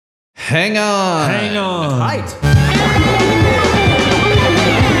Hang on. Hang on. Height.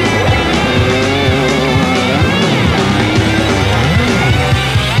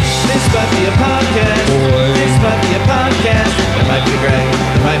 This might be a podcast. This might be a podcast. It might be Greg.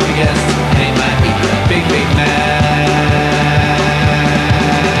 It might be guest. And it might be Big Mass.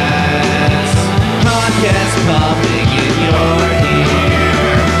 Podcast popping in your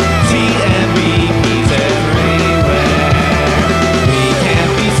ear. TMBP's everywhere. We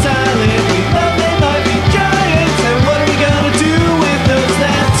can't be silent. We love they might be giants. And what are we gonna do with those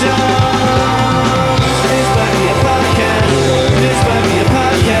that don't? This might be a podcast. This might be a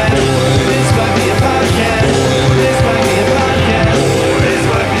podcast. This might be a podcast. This might be a podcast. This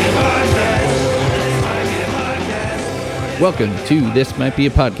might be a podcast. This might be a podcast. Welcome to This Might Be a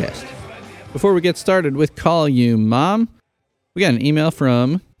Podcast. Before we get started with Call You Mom, we got an email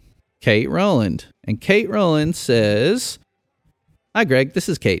from Kate Rowland. And Kate Rowland says, "Hi Greg, this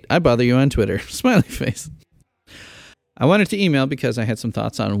is Kate. I bother you on Twitter." Smiley face. I wanted to email because I had some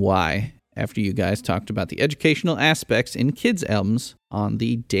thoughts on why, after you guys talked about the educational aspects in kids' albums on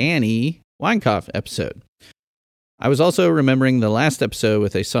the Danny Weinkauf episode. I was also remembering the last episode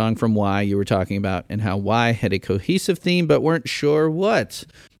with a song from Why you were talking about and how Why had a cohesive theme but weren't sure what.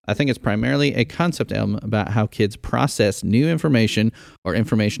 I think it's primarily a concept album about how kids process new information or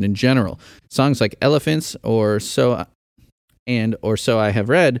information in general. Songs like Elephants or So I Have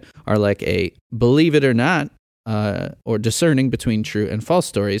Read are like a believe it or not or discerning between true and false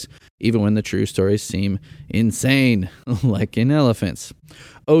stories, even when the true stories seem insane, like in Elephants.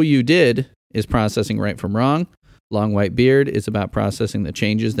 Oh, You Did is processing right from wrong. Long White Beard is about processing the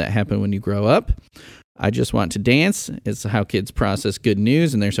changes that happen when you grow up. I Just Want to Dance is how kids process good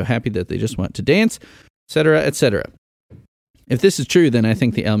news, and they're so happy that they just want to dance, etc., etc. If this is true, then I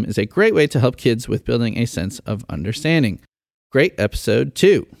think the album is a great way to help kids with building a sense of understanding. Great episode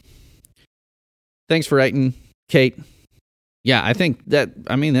 2. Thanks for writing, Kate. Yeah, I think that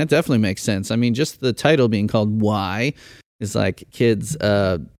definitely makes sense. I mean, just the title being called Why is like kids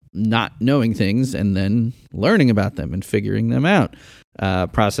not knowing things and then learning about them and figuring them out,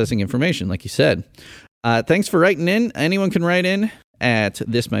 processing information, like you said. Thanks for writing in. Anyone can write in at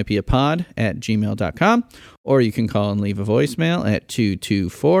thismightbeapod@gmail.com, or you can call and leave a voicemail at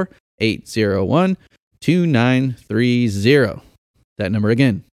 224-801-2930. That number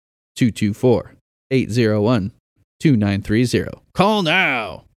again, 224-801-2930. Call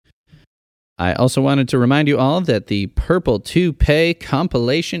now. I also wanted to remind you all that the Purple Toupee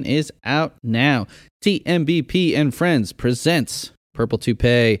compilation is out now. TMBP and Friends presents Purple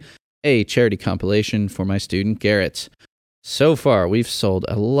Toupee, a charity compilation for my student Garrett. So far, we've sold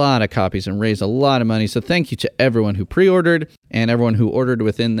a lot of copies and raised a lot of money, so thank you to everyone who pre-ordered and everyone who ordered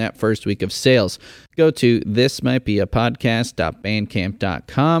within that first week of sales. Go to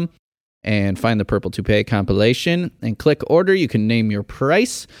thismightbeapodcast.bandcamp.com and find the Purple Toupee compilation and click order. You can name your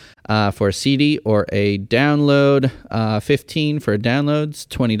price for a CD or a download. $15 for downloads,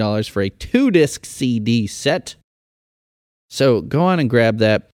 $20 for a 2-disc CD set. So go on and grab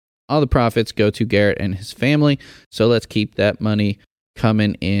that. All the profits go to Garrett and his family, so let's keep that money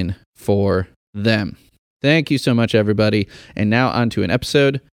coming in for them. Thank you so much, everybody. And now on to an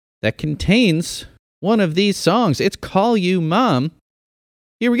episode that contains one of these songs. It's Call You Mom.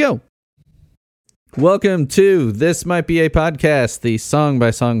 Here we go. Welcome to This Might Be a Podcast, the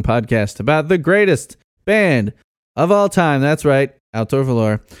song-by-song podcast about the greatest band of all time. That's right, Outdoor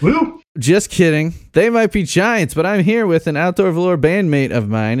Velour. Woo! Just kidding. They might be giants, but I'm here with an Outdoor Velour bandmate of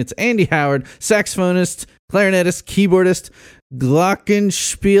mine. It's Andy Howard, saxophonist, clarinetist, keyboardist,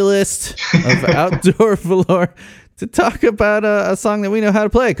 glockenspielist of Outdoor Velour, to talk about a song that we know how to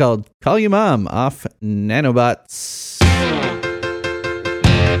play called Call You Mom off Nanobots.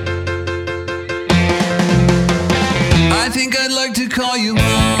 I think I'd like to call you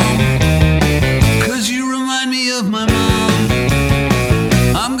Mom, 'cause you remind me of my mom.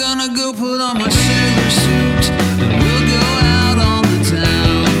 I'm gonna go put on my sailor suit and we'll go out on the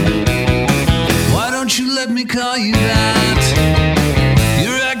town. Why don't you let me call you that?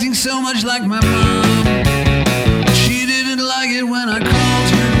 You're acting so much like my mom. She didn't like it when I called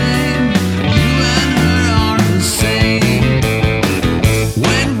her name. You and her are the same.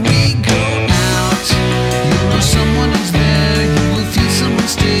 When we go out, you know someone is there. You will feel someone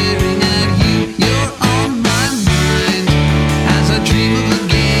staring at you. You're on my mind as I dream of a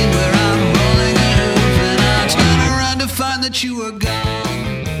game where I'm rolling a hoop and I turn around to find that you are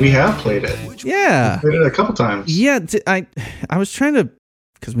gone. We have played it. Yeah. Played it a couple times. Yeah, I was trying to,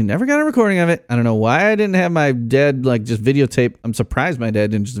 because we never got a recording of it. I don't know why I didn't have my dad just videotape. I'm surprised my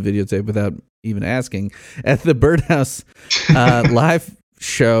dad didn't just videotape without even asking at the Birdhouse live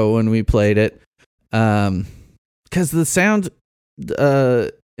show when we played it, because the sound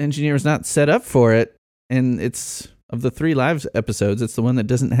engineer was not set up for it, and it's of the 3 live episodes, it's the one that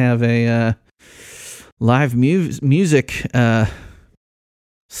doesn't have a live music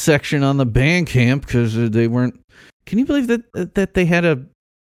section on the Bandcamp because they weren't. Can you believe that they had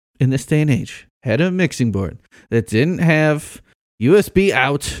in this day and age had a mixing board that didn't have USB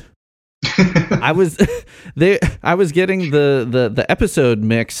out? I was getting the episode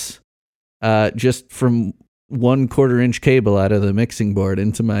mix just from 1/4 inch cable out of the mixing board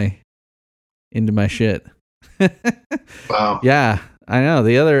into my shit. Wow. Yeah, I know.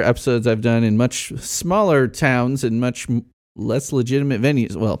 The other episodes I've done in much smaller towns and much less legitimate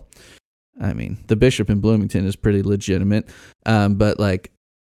venues. Well, I mean, the Bishop in Bloomington is pretty legitimate, but like,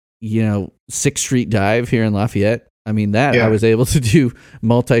 6th Street Dive here in Lafayette. I mean, I was able to do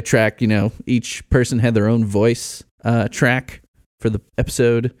multi-track. Each person had their own voice track for the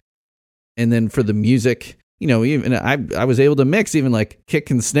episode, and then for the music, even I was able to mix even like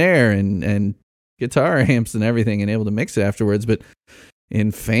kick and snare and guitar amps and everything, and able to mix it afterwards. But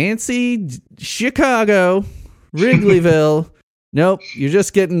in fancy Chicago, Wrigleyville, nope, you're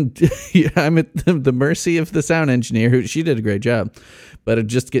just getting. I'm at the mercy of the sound engineer, who she did a great job, but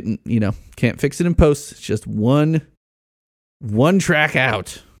just getting, can't fix it in post. It's just one track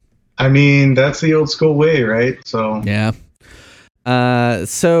out. I mean, that's the old school way, right? So yeah.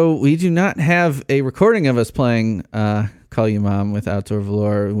 So we do not have a recording of us playing Call You Mom with Outdoor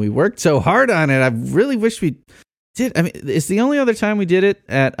Velour. We worked so hard on it. I really wish we did. I mean, it's the only other time we did it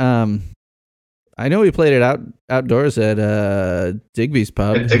at I know we played it outdoors at Digby's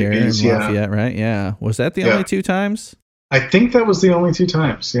Pub here in Lafayette, right? Yeah. Was that the only 2 times? I think that was the only 2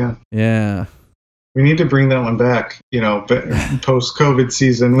 times, yeah. Yeah. We need to bring that one back, post-COVID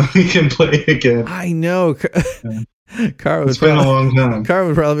season when we can play again. I know. Cara it's been a long time. Cara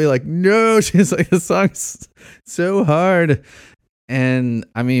would probably be like, no, she's like, the song's so hard. And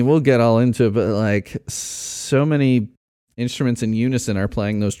I mean, we'll get all into it, but like so many instruments in unison are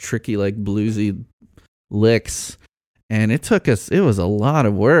playing those tricky, like bluesy licks. And it was a lot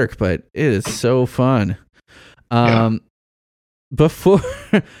of work, but it is so fun. Before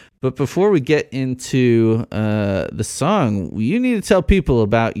we get into the song, you need to tell people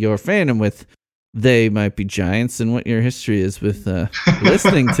about your fandom with They Might Be Giants and what your history is with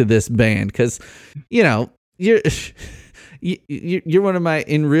listening to this band, because you're one of my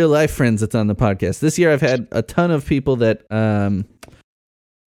in real life friends that's on the podcast. This year I've had a ton of people that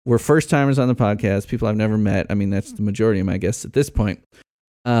were first timers on the podcast, people I've never met. I mean, that's the majority of my guests at this point.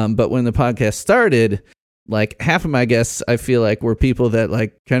 But when the podcast started, like half of my guests, I feel like, were people that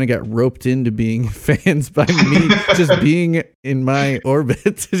like kind of got roped into being fans by me, just being in my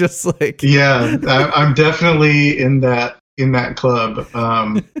orbit. Just like, yeah, I'm definitely in that club.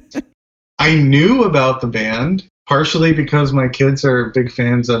 I knew about the band partially because my kids are big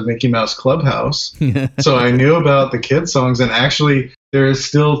fans of Mickey Mouse Clubhouse, so I knew about the kids songs. And actually, there is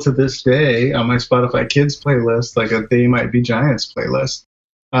still to this day on my Spotify Kids playlist like a They Might Be Giants playlist.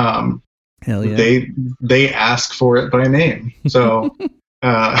 Hell yeah. They ask for it by name. So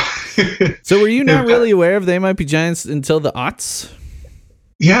so were you not really aware of They Might Be Giants until the aughts?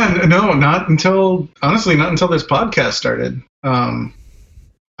 Yeah, no, not until this podcast started.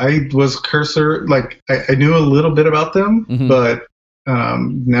 I was I knew a little bit about them, but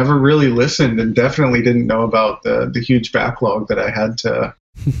never really listened, and definitely didn't know about the huge backlog that I had to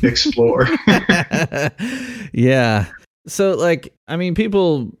explore. Yeah. So like, I mean,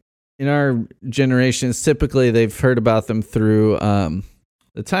 people in our generations, typically they've heard about them through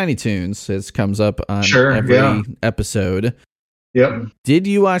the Tiny Toons. It comes up on every episode. Yep. Did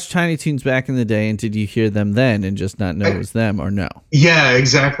you watch Tiny Toons back in the day, and did you hear them then and just not know it was them, or no? Yeah,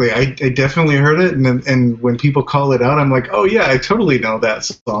 exactly. I definitely heard it, and when people call it out, I'm like, oh yeah, I totally know that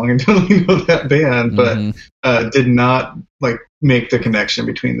song and totally know that band, but did not like make the connection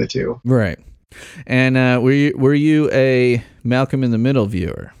between the two. Right. And were you a Malcolm in the Middle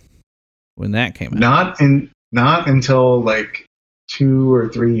viewer when that came out? Not until like 2 or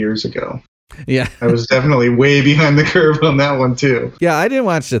 3 years ago. Yeah. I was definitely way behind the curve on that one too. Yeah, I didn't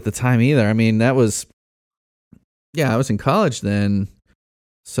watch it at the time either. I mean, I was in college then.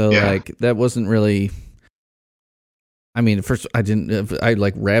 So like that wasn't really, I mean, first I had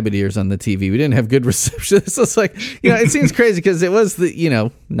like rabbit ears on the TV. We didn't have good reception. So it's like, it seems crazy because it was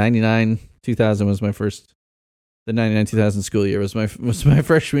the, 99, 2000 was my first, the 99, 2000 school year was my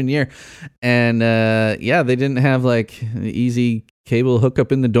freshman year. And they didn't have like easy cable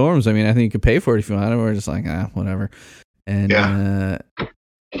hookup in the dorms. I mean, I think you could pay for it if you wanted. We're just like, whatever. And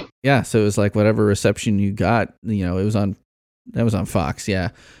so it was like whatever reception you got, it was on That was on Fox, yeah.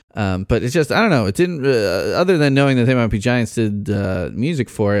 But it's just, I don't know. It didn't, other than knowing that They Might Be Giants did music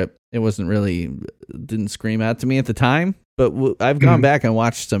for it, it wasn't really, didn't scream out to me at the time. But I've gone back and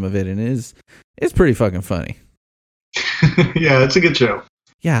watched some of it, and it's pretty fucking funny. Yeah, it's a good show.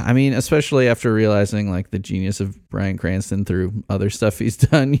 Yeah, I mean, especially after realizing like the genius of Bryan Cranston through other stuff he's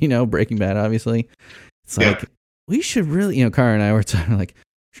done, Breaking Bad, obviously. It's like, we should really, Cara and I were talking like,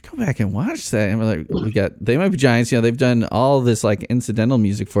 we should go back and watch that. And we're like, we got They Might Be Giants, they've done all this like incidental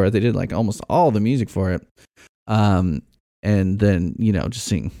music for it. They did like almost all the music for it. And then, just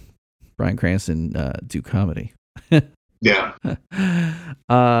seeing Bryan Cranston do comedy. Yeah.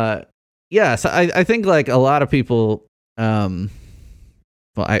 Yeah, so I think like a lot of people, well,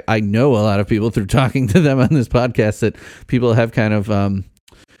 I know a lot of people through talking to them on this podcast that people have kind of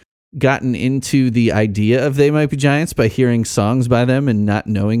gotten into the idea of They Might Be Giants by hearing songs by them and not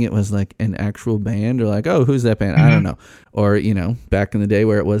knowing it was like an actual band, or like, oh, who's that band? I don't know. Or, back in the day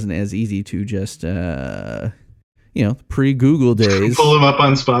where it wasn't as easy to just, pre-Google days. Pull them up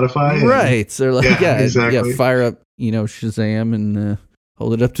on Spotify. Right. So like, exactly. Fire up, Shazam and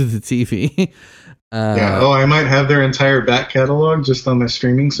hold it up to the TV. I might have their entire back catalog just on their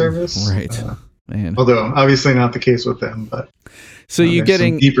streaming service. Right, man. Although obviously not the case with them, but so you're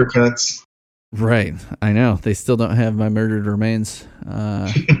getting deeper cuts. Right, I know they still don't have My Murdered Remains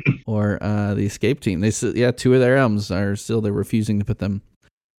or the Escape Team. They two of their albums are still, they're refusing to put them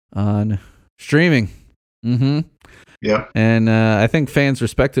on streaming. Mm-hmm. Yeah, and I think fans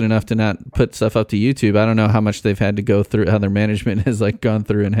respect it enough to not put stuff up to YouTube. I don't know how much they've had to go through, how their management has like gone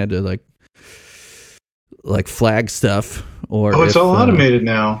through and had to like flag stuff, or it's all automated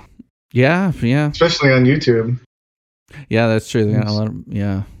now. Yeah, especially on YouTube. Yeah, that's true. They got a lot of,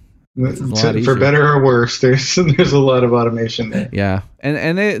 for better or worse, there's a lot of automation there. Yeah,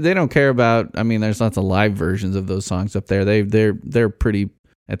 and they don't care about. I mean, there's lots of live versions of those songs up there. They're pretty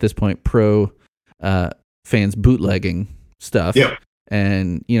at this point pro fans bootlegging stuff. Yep.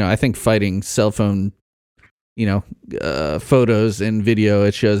 And I think fighting cell phone photos and video,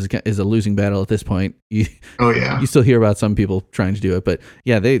 it shows, is a losing battle at this point. You still hear about some people trying to do it, but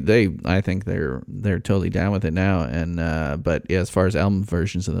yeah, they I think they're totally down with it now. And but yeah, as far as album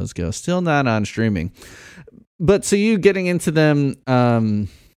versions of those go, still not on streaming. But so you getting into them,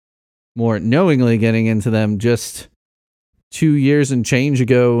 more knowingly getting into them just 2 years and change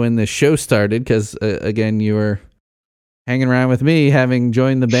ago when the show started, because again, you were hanging around with me, having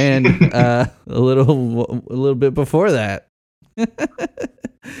joined the band a little bit before that.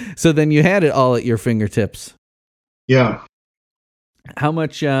 So then you had it all at your fingertips. Yeah. How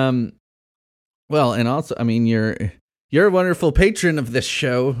much? Well, and also, I mean, you're a wonderful patron of this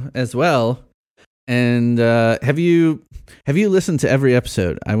show as well. And have you listened to every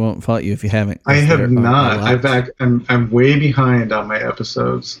episode? I won't fault you if you haven't. I have not. I'm way behind on my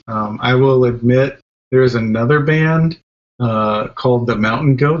episodes. I will admit there is another band called the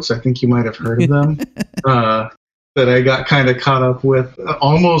Mountain Goats. I think you might have heard of them. That I got kind of caught up with,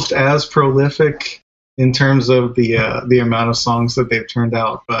 almost as prolific in terms of the amount of songs that they've turned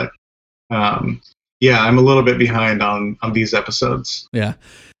out. But yeah, I'm a little bit behind on these episodes. Yeah.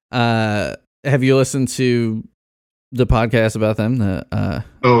 Have you listened to the podcast about them?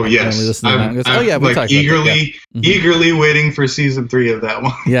 Oh yes, I'm we like talked eagerly waiting for season 3 of that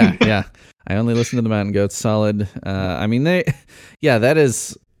one. Yeah. I only listened to the Mountain Goats. Solid. I mean, that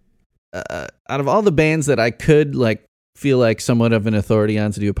is out of all the bands that I could like feel like somewhat of an authority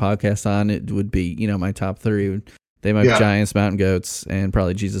on to do a podcast on, it would be, my top 3. They Might Be Giants, Mountain Goats, and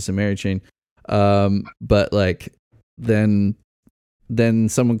probably Jesus and Mary Chain. But like then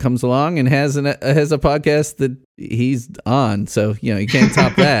someone comes along and has a podcast that he's on, so you can't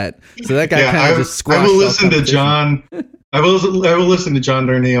top that. So that guy kind of just squashed. I will listen to John. I will listen to John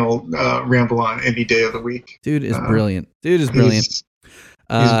Darnielle ramble on any day of the week. Dude is brilliant. He's brilliant.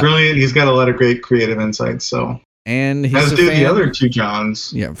 He's got a lot of great creative insights. So, and he's as do the other 2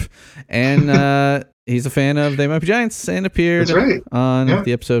 Johns. Yeah, and he's a fan of They Might Be Giants and appeared on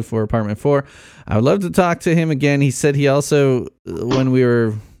the episode for Apartment 4. I would love to talk to him again. He said he also, when we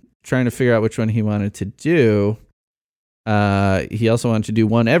were trying to figure out which one he wanted to do, he also wanted to do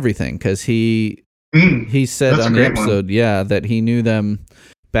One Everything, because he said on the episode, that he knew them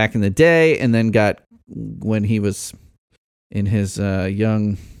back in the day, and then when he was in his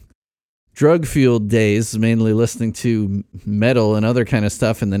young drug-fueled days, mainly listening to metal and other kind of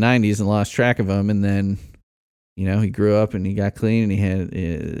stuff in the 90s, and lost track of them. And then, he grew up and he got clean and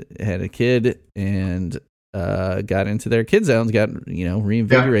he had a kid and got into their kids' albums, got,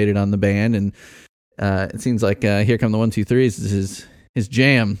 reinvigorated on the band. And it seems like Here Come the 1, 2, 3s is his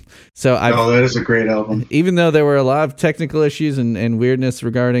jam. So that is a great album. even though there were a lot of technical issues and weirdness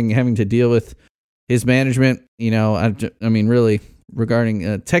regarding having to deal with his management, I mean, really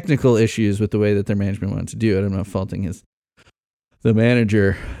regarding technical issues with the way that their management wanted to do it. I'm not faulting the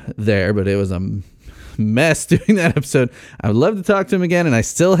manager there, but it was a mess doing that episode. I would love to talk to him again, and I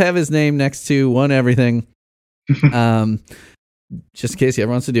still have his name next to One Everything. Just in case he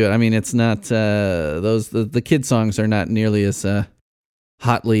ever wants to do it. I mean, it's not the kid songs are not nearly as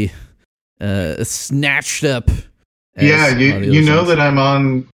hotly snatched up. Yeah, you know that I'm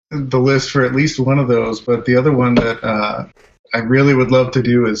on the list for at least one of those, but the other one that I really would love to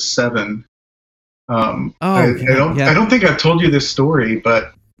do is 7. I don't think I've told you this story,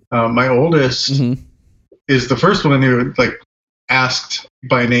 but my oldest is the first one who asked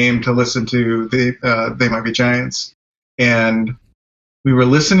by name to listen to They Might Be Giants, and we were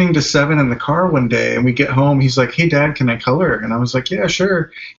listening to 7 in the car one day, and we get home. He's like, "Hey, Dad, can I color?" And I was like, "Yeah,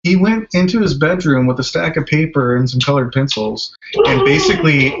 sure." He went into his bedroom with a stack of paper and some colored pencils and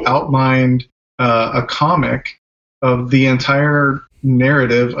basically outlined a comic of the entire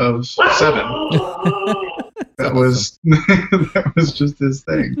narrative of 7. That was just his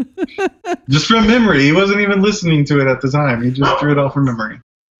thing. Just from memory. He wasn't even listening to it at the time. He just drew it all from memory.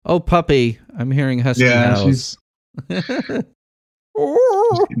 Oh, puppy. I'm hearing husky howls. She's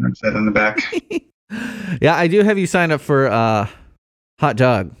getting upset in the back. Yeah, I do have you sign up for Hot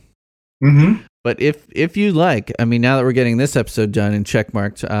Dog. Mm-hmm. But if you like, I mean, now that we're getting this episode done and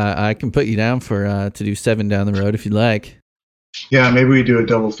checkmarked, I can put you down for to do 7 down the road if you'd like. Yeah, maybe we do a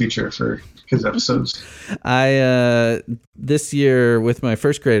double feature for his episodes. I this year with my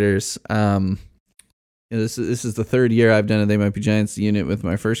first graders, this is the 3rd year I've done a They Might Be Giants unit with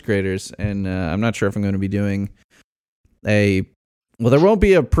my first graders, and I'm not sure if I'm going to be doing there won't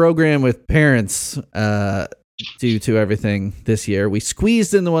be a program with parents due to everything this year. We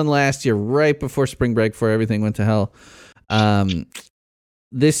squeezed in the one last year right before spring break, before everything went to hell.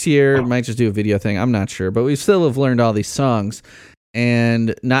 This year might just do a video thing. I'm not sure, but we still have learned all these songs,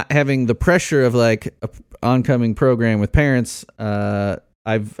 and not having the pressure of a oncoming program with parents.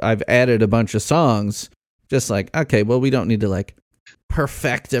 I've added a bunch of songs. Just okay, well, we don't need to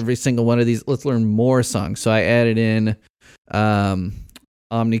perfect every single one of these. Let's learn more songs. So I added in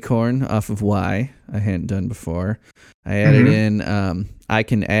Omnicorn off of Y. I hadn't done before. I added in I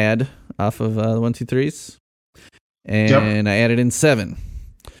Can Add off of the 1, 2, 3s, and I added in 7.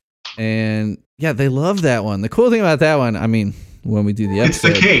 And yeah, they love that one. The cool thing about that one, I mean, when we do the episode,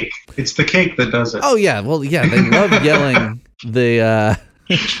 it's the cake. It's the cake that does it. Oh yeah, well yeah, they love yelling the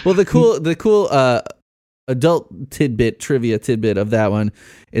cool adult trivia tidbit of that one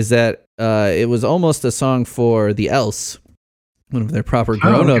is that it was almost a song for The Else, one of their proper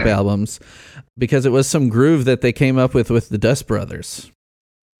grown-up albums, because it was some groove that they came up with the Dust Brothers.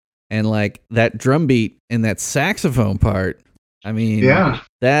 And that drum beat and that saxophone part, I mean,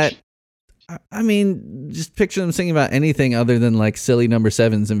 just picture them singing about anything other than silly number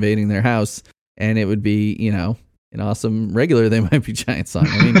 7s invading their house, and it would be, an awesome regular They Might Be Giant song.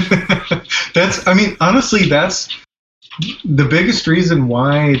 I mean, honestly, that's the biggest reason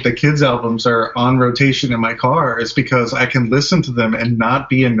why the kids' albums are on rotation in my car is because I can listen to them and not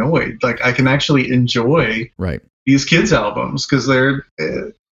be annoyed. I can actually enjoy these kids' albums because they're,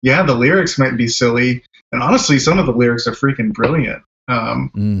 the lyrics might be silly, and honestly, some of the lyrics are freaking brilliant.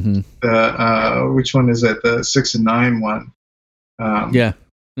 Which one is it? The 6 and 9 one.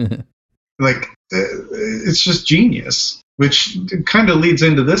 It's just genius, which kind of leads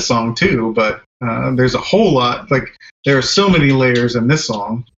into this song too. But there's a whole lot. There are so many layers in this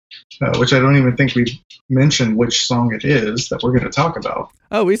song, which I don't even think we've mentioned which song it is that we're going to talk about.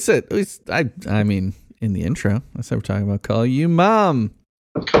 Oh, I mean, in the intro, I said we're talking about "Call You Mom."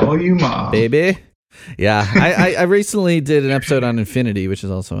 Call You Mom, baby. Yeah, I recently did an episode on Infinity, which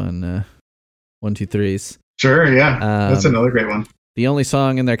is also on 1, 2, 3s. Sure, yeah, that's another great one. The only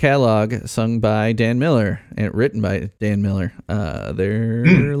song in their catalog sung by Dan Miller and written by Dan Miller,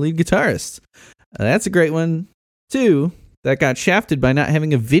 their lead guitarist. That's a great one too. That got shafted by not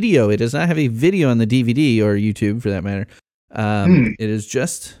having a video. It does not have a video on the DVD or YouTube, for that matter. It is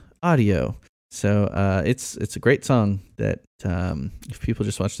just audio. So it's a great song that if people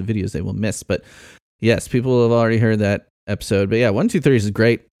just watch the videos, they will miss. But yes, people have already heard that episode. But yeah, 1, 2, 3 is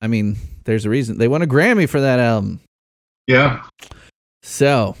great. I mean, there's a reason they won a Grammy for that album. Yeah.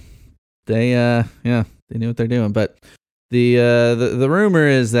 So they knew what they're doing. But the rumor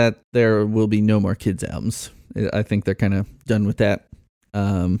is that there will be no more kids albums. I think they're kind of done with that.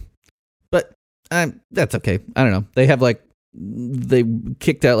 But that's okay. I don't know. They have they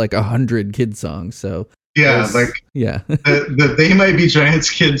kicked out 100 kid songs, so Yeah, Those- like yeah. the They Might Be Giants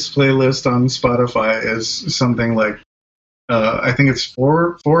Kids playlist on Spotify is something like I think it's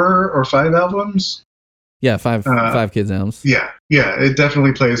four or five albums. Yeah, five kids albums. Yeah, it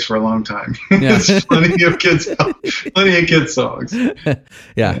definitely plays for a long time. Yeah. It's plenty of kids songs.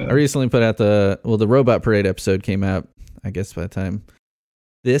 Yeah, I recently put out the Robot Parade episode came out. I guess by the time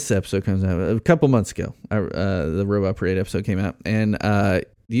this episode comes out, a couple months ago, the Robot Parade episode came out, and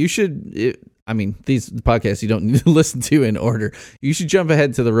you should. These podcasts you don't need to listen to in order. You should jump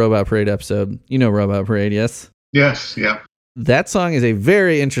ahead to the Robot Parade episode. You know Robot Parade, yes? Yes, yeah. That song is a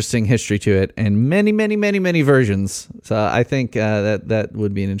very interesting history to it, and many, many, many, many versions. So I think that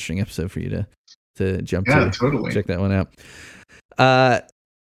would be an interesting episode for you to jump to. Yeah, totally. Check that one out.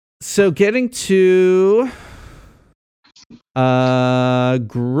 So getting to so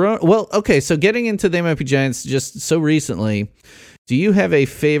getting into They Might Be Giants just so recently, do you have a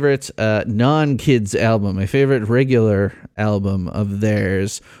favorite non-kids album, a favorite regular album of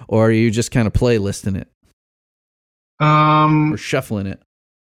theirs, or are you just kind of playlisting it? Or shuffling it?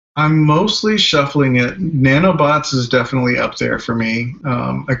 I'm mostly shuffling it. Nanobots is definitely up there for me.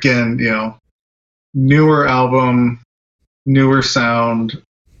 Again, newer album, newer sound.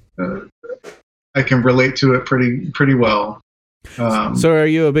 I can relate to it pretty well. So are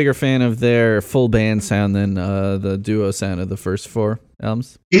you a bigger fan of their full band sound than the duo sound of the first four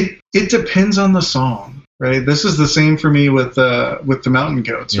albums? It depends on the song, right? This is the same for me with the Mountain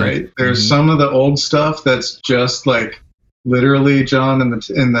Goats, Yeah. right? There's some of the old stuff that's just like literally John in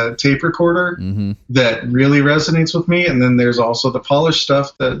the tape recorder that really resonates with me, and then there's also the polished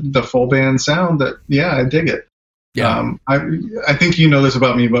stuff, the full band sound that I dig it. Yeah. I think you know this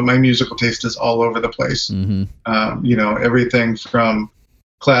about me, but my musical taste is all over the place. Everything from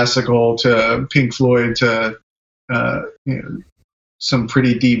classical to Pink Floyd to some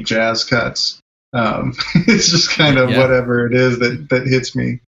pretty deep jazz cuts. It's just kind of whatever it is that hits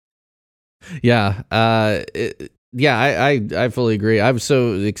me. Yeah. I fully agree. I was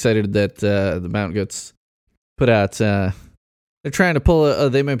so excited that the Mountain Goats put out. They're trying to pull a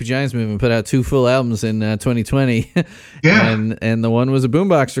They Might Be Giants move and put out 2 full albums in 2020. Yeah. and the one was a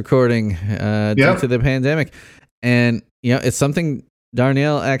boombox recording due to the pandemic. And it's something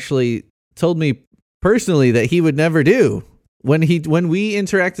Darnell actually told me personally that he would never do. When we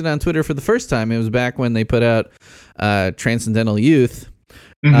interacted on Twitter for the first time, it was back when they put out Transcendental Youth.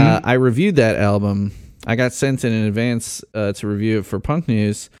 I reviewed that album. I got sent in advance to review it for Punk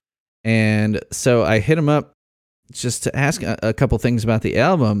News, and so I hit him up just to ask a couple things about the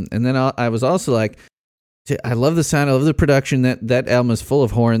album, and then I was also like, I love the sound, I love the production. That album is full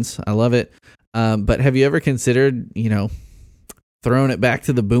of horns. I love it. But have you ever considered, throwing it back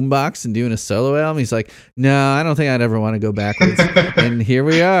to the boombox and doing a solo album? He's like, no, I don't think I'd ever want to go backwards. And here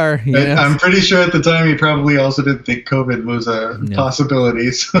we are. I'm pretty sure at the time he probably also didn't think COVID was a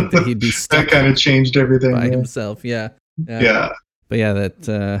possibility. So he'd be stuck that kind of changed everything by himself. Yeah. But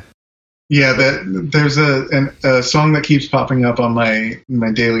there's a song that keeps popping up on my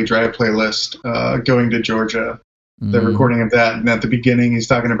daily drive playlist, Going to Georgia. The recording of that, and at the beginning he's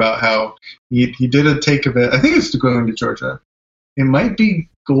talking about how he did a take of it. I think it's Going to Georgia. It might be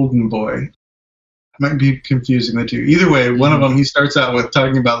Golden Boy. I might be confusing the two. Either way, one of them he starts out with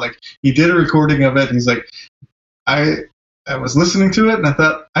talking about like he did a recording of it, and he's like, I was listening to it and I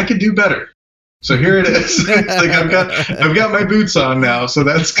thought I could do better. So here it is. It's like I've got my boots on now, so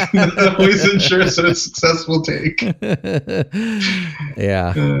that always ensures a successful take.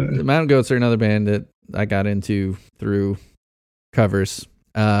 Yeah, the Mountain Goats are another band that I got into through covers.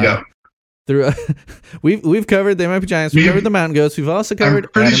 We've covered They Might Be Giants. We've covered the Mountain Goats. We've also covered.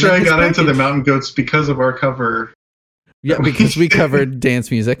 I'm pretty sure I got into the Mountain Goats because of our cover. Yeah, because we covered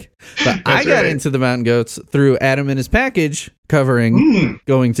dance music. But I got into the Mountain Goats through Adam and His Package covering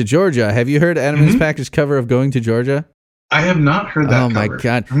Going to Georgia. Have you heard Adam and His Package cover of Going to Georgia? I have not heard that. Oh my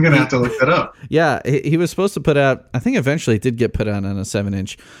God. I'm going to have to look that up. Yeah, he was supposed to put out, I think eventually it did get put out on a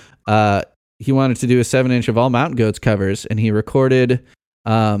 7-inch. He wanted to do a 7-inch of all Mountain Goats covers, and he recorded,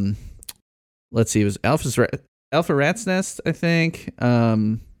 let's see, it was Alpha Rat's Nest, I think,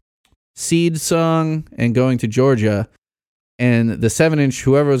 Seed Song, and Going to Georgia. And the 7-inch,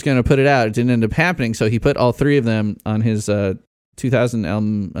 whoever was going to put it out, it didn't end up happening. So he put all 3 of them on his 2000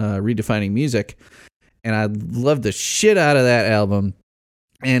 album, Redefining Music. And I loved the shit out of that album.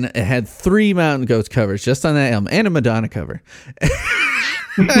 And it had 3 Mountain Goats covers just on that album, and a Madonna cover.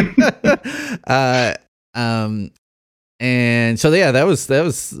 And so that was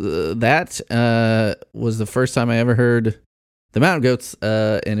the first time I ever heard the Mountain Goats,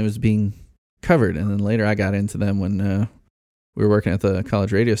 and it was being covered. And then later I got into them when we were working at the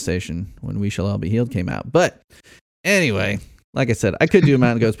college radio station when We Shall All Be Healed came out. But anyway, like I said, I could do a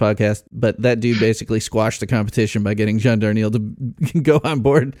Mountain Goats podcast, but that dude basically squashed the competition by getting John Darnielle to go on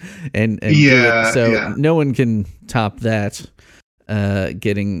board and do it. So no one can top that,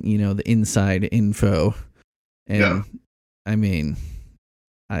 getting, the inside info. And I mean,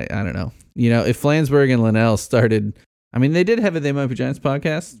 I don't know. If Flansburgh and Linnell started, I mean, they did have a They Might Be Giants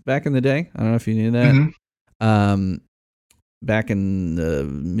podcast back in the day. I don't know if you knew that. Mm-hmm. Back in the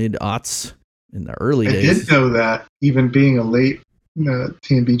mid-aughts, in the early days. I did know that, even being a late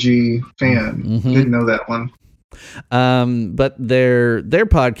TMBG fan. Mm-hmm. Didn't know that one. But their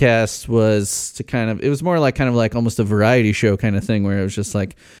podcast was it was more like almost a variety show kind of thing, where it was just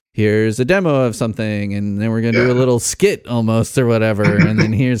like, here's a demo of something, and then we're going to do a little skit almost or whatever. And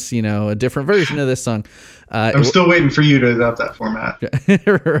then here's, a different version of this song. I'm still waiting for you to adopt that format.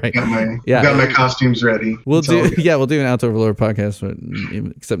 Right. Got my costumes ready. We'll do an Outdoor Velour podcast, but,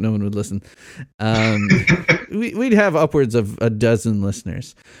 except no one would listen. We'd have upwards of a dozen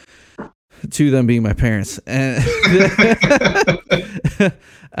listeners, 2 of them being my parents. But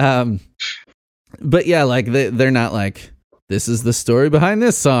yeah, like they're not like, this is the story behind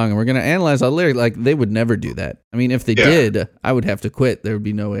this song, and we're going to analyze all the lyrics. Like, they would never do that. I mean, if they did, I would have to quit. There would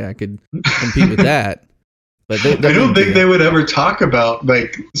be no way I could compete with that. But I don't think they would ever talk about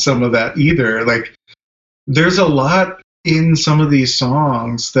like some of that either. Like, there's a lot in some of these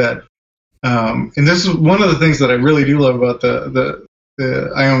songs that, and this is one of the things that I really do love about the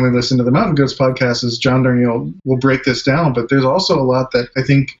I Only Listen to the Mountain Goats podcast, is John Darnielle will break this down. But there's also a lot that I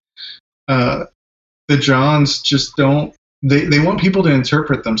think the Johns just don't. They want people to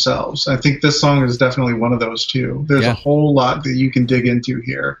interpret themselves. I think this song is definitely one of those too. There's a whole lot that you can dig into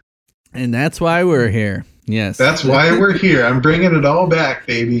here. And that's why we're here. Yes. That's why we're here. I'm bringing it all back,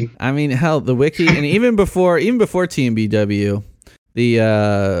 baby. I mean, hell, the wiki, and even before TMBW,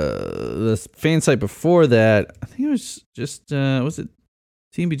 the fan site before that, I think it was just, was it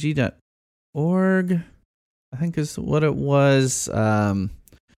tmbg.org? I think is what it was. I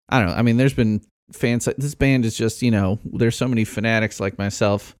don't know. I mean, there's been fan site. This band is just, there's so many fanatics like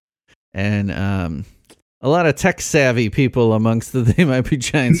myself, and a lot of tech savvy people amongst the They Might Be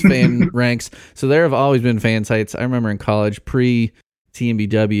Giants fan ranks. So there have always been fan sites. I remember in college, pre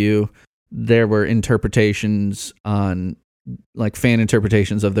TMBW, there were interpretations on, like, fan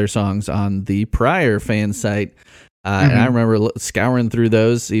interpretations of their songs on the prior fan site. And I remember scouring through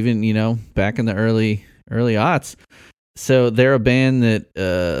those, even, back in the early aughts. So they're a band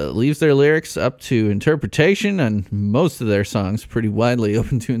that leaves their lyrics up to interpretation, and most of their songs pretty widely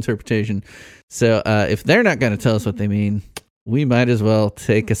open to interpretation. So if they're not going to tell us what they mean, we might as well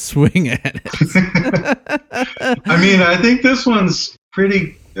take a swing at it. I mean, I think this one's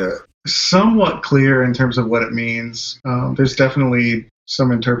pretty somewhat clear in terms of what it means. There's definitely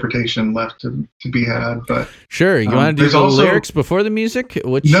some interpretation left to be had, but sure. You want to do the lyrics before the music?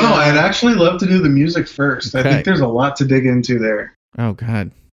 I'd actually love to do the music first. Okay. I think there's a lot to dig into there. Oh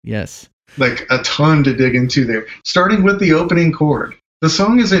God, yes, like a ton to dig into there. Starting with the opening chord, the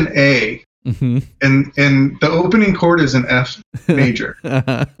song is in A, and the opening chord is an F major,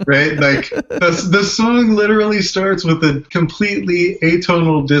 right? Like the song literally starts with a completely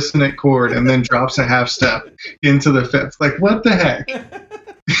atonal dissonant chord and then drops a half step into the fifth. Like, what the heck?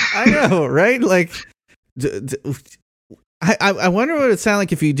 I know, right? Like, I wonder what it would sound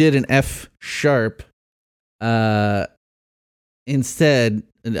like if you did an F sharp instead.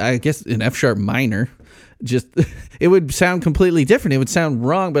 I guess an F sharp minor. Just, it would sound completely different. It would sound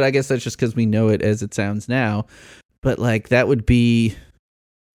wrong, but I guess that's just because we know it as it sounds now. But like, that would be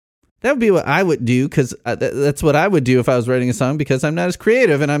what I would do, because that's what I would do if I was writing a song, because I'm not as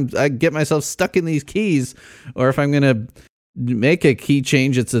creative, and I get myself stuck in these keys. Or if I'm gonna make a key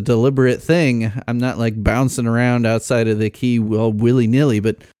change, it's a deliberate thing. I'm not like bouncing around outside of the key willy nilly.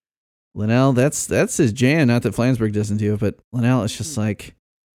 But Linnell, that's his jam. Not that Flansburgh doesn't do it, but Linnell, it's just like,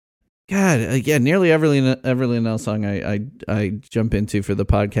 God, yeah, nearly every Linnell song I jump into for the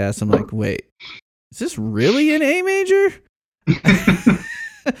podcast, I'm like, wait, is this really an A major?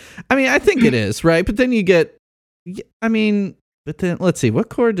 I mean, I think it is, right? But then you get, but then let's see, what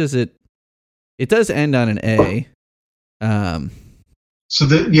chord does it? It does end on an A. So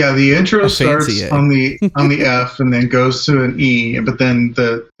the intro starts on the F and then goes to an E, but then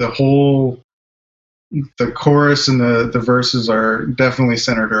the chorus and the verses are definitely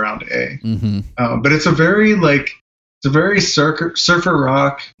centered around A. But it's a very surfer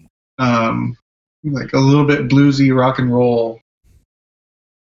rock, like a little bit bluesy rock and roll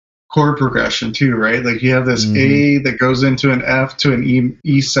chord progression too, right? Like you have this A that goes into an F to an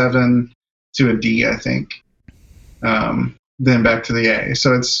E7 to a D, I think. then back to the A.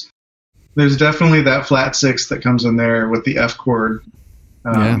 So there's definitely that flat sixth that comes in there with the F chord.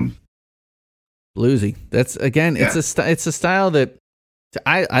 Bluesy. That's again, it's a style that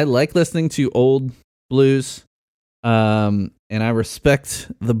I like listening to old blues. And I respect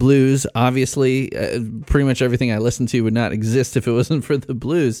the blues. Obviously, pretty much everything I listen to would not exist if it wasn't for the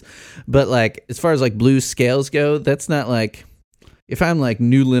blues. But like, as far as like blues scales go, that's not like, if I'm like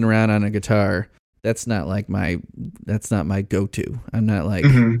noodling around on a guitar, that's not my go-to. I'm not like,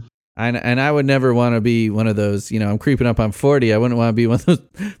 and I would never want to be one of those, I'm creeping up on 40. I wouldn't want to be one of those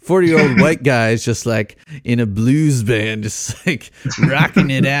 40-year-old white guys just like in a blues band, just like rocking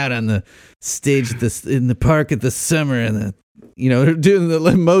it out on the stage in the park at the summer and doing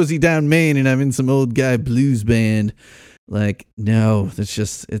the Mosey Down Main, and I'm in some old guy blues band. Like, no, it's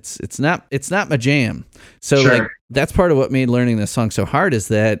just, it's not my jam. So like, that's part of what made learning this song so hard is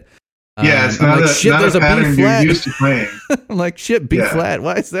that, it's not there's a pattern B flat. You're used to playing. I'm like, shit, B flat.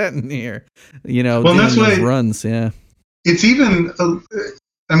 Why is that in here? Well, that's why runs. Yeah. It's even,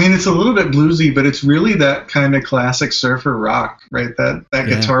 it's a little bit bluesy, but it's really that kind of classic surfer rock, right? That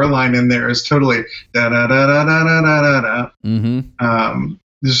guitar line in there is totally da da da da da da da da. Mm-hmm.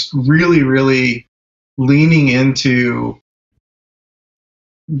 Just really, really leaning into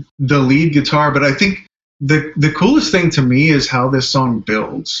the lead guitar. But I think the coolest thing to me is how this song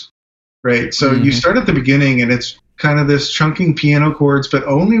builds, right? So you start at the beginning and it's kind of this chunking piano chords, but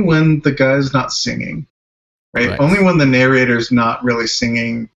only when the guy's not singing. Right? Only when the narrator's not really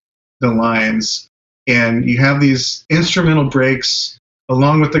singing the lines, and you have these instrumental breaks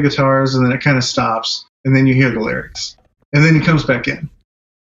along with the guitars, and then it kind of stops, and then you hear the lyrics, and then he comes back in.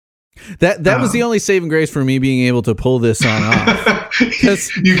 That was the only saving grace for me being able to pull this song off.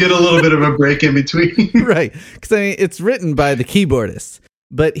 You get a little bit of a break in between, right? Because it's written by the keyboardist,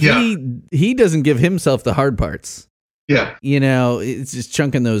 but he doesn't give himself the hard parts. Yeah. It's just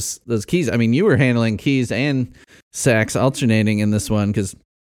chunking those keys. I mean, you were handling keys and sax alternating in this one because,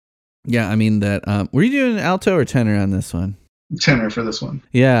 were you doing alto or tenor on this one? Tenor for this one.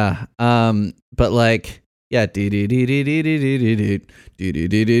 Yeah. But like, like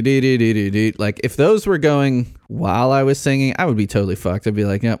if those were going while I was singing, I would be totally fucked. I'd be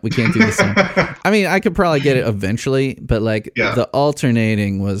like, no, we can't do this song. I mean, I could probably get it eventually, but like the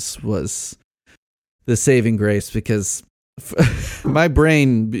alternating was the saving grace because my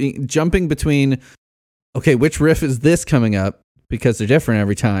brain jumping between, okay, which riff is this coming up because they're different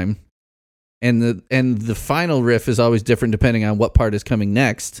every time, and the final riff is always different depending on what part is coming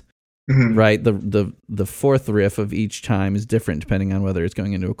next. Right, the fourth riff of each time is different depending on whether it's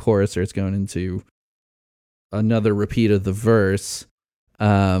going into a chorus or it's going into another repeat of the verse.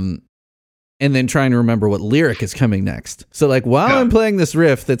 And then trying to remember what lyric is coming next. So like while I'm playing this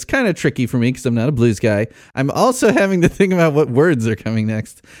riff that's kind of tricky for me because I'm not a blues guy, I'm also having to think about what words are coming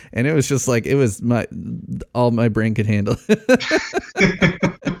next. And it was just like, it was all my brain could handle.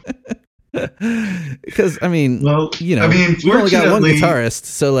 Because we've only got one guitarist.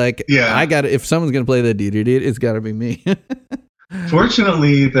 So like, if someone's going to play the dee-dee-dee, it's got to be me.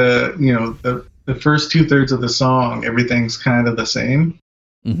 Fortunately, the first 2/3 of the song, everything's kind of the same.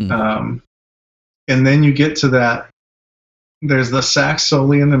 Mm-hmm. And then you get to that, there's the sax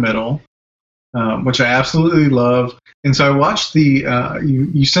solo in the middle, which I absolutely love. And so I watched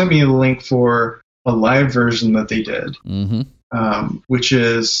you sent me a link for a live version that they did, which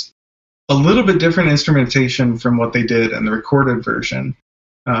is a little bit different instrumentation from what they did in the recorded version.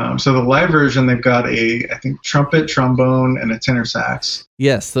 So the live version, they've got I think, trumpet, trombone, and a tenor sax.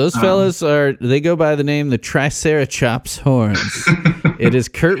 Yes, those fellas they go by the name the Triceratops Horns. It is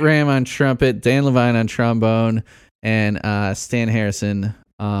Kurt Ram on trumpet, Dan Levine on trombone, and Stan Harrison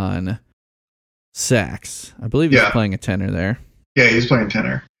on sax. I believe he's playing a tenor there. Yeah, he's playing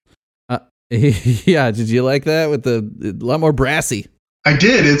tenor. Yeah, did you like that with a lot more brassy? I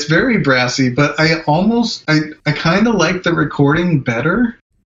did. It's very brassy, but I kind of like the recording better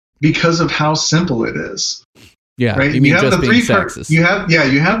because of how simple it is. Yeah, right. You mean just being saxes. You have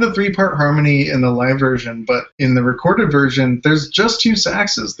the 3-part harmony in the live version, but in the recorded version, there's just 2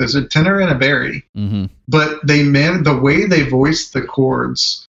 saxes. There's a tenor and a bari. Mm-hmm. But the way they voice the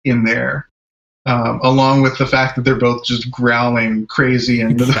chords in there, along with the fact that they're both just growling crazy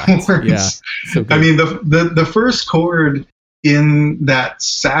into the horns. Yeah, so good. I mean, the first chord in that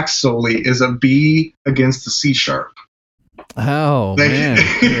sax solo is a B against the C sharp. Oh, man.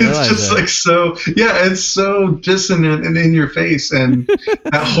 It's just like so, it's so dissonant and in your face. And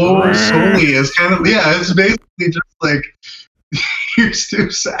that whole solo is kind of, it's basically just like here's 2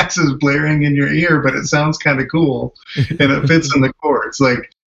 saxes blaring in your ear, but it sounds kind of cool and it fits in the chords.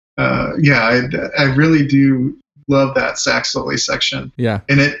 Like, I really do love that sax solo section. Yeah.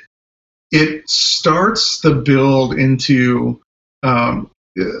 And it starts the build into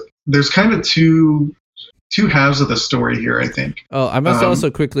there's kind of two halves of the story here, I think. Oh, I must also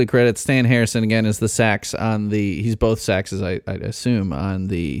quickly credit Stan Harrison again as the sax on he's both saxes, I assume, on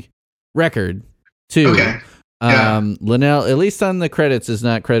the record too. Okay. Yeah. Linnell, at least on the credits, is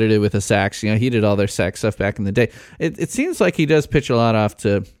not credited with a sax. You know, he did all their sax stuff back in the day. It seems like he does pitch a lot off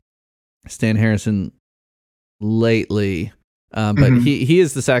to Stan Harrison lately. But he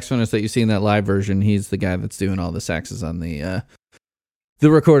is the saxophonist that you see in that live version. He's the guy that's doing all the saxes on the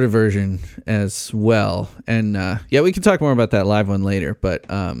recorded version as well. And yeah, we can talk more about that live one later. But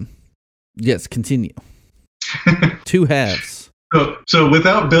yes, continue. Two halves. So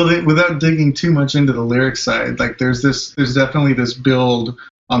without digging too much into the lyric side, like there's definitely this build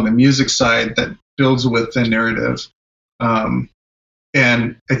on the music side that builds with the narrative.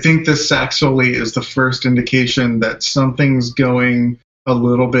 And I think this sax solo is the first indication that something's going a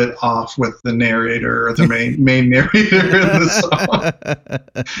little bit off with the narrator or the main narrator in the song.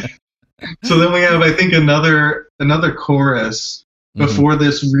 So then we have, I think, another chorus before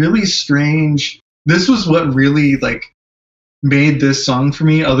this really strange. This was what really like made this song for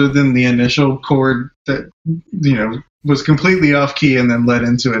me, other than the initial chord that was completely off key and then led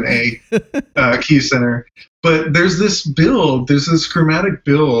into an A key center. But there's this chromatic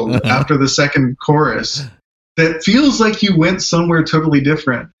build after the second chorus that feels like you went somewhere totally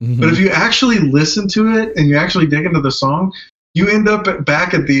different. But if you actually listen to it and you actually dig into the song, you end up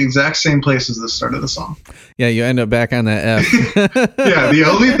back at the exact same place as the start of the song. Yeah, you end up back on that F. Yeah, the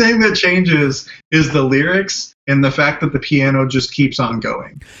only thing that changes is the lyrics and the fact that the piano just keeps on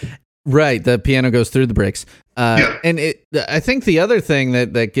going. Right, the piano goes through the breaks. Yeah. And I think the other thing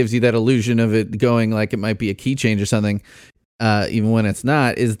that gives you that illusion of it going like it might be a key change or something, even when it's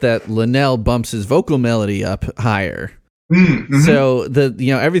not, is that Linnell bumps his vocal melody up higher. So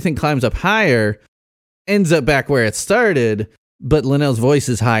everything climbs up higher, ends up back where it started, but Linnell's voice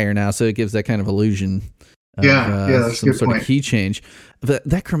is higher now, so it gives that kind of illusion of that's some a good sort point. of key change.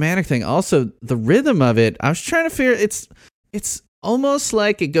 That chromatic thing, also the rhythm of it, I was trying to figure, it's almost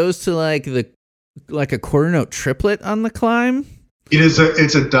like it goes to like a quarter note triplet on the climb.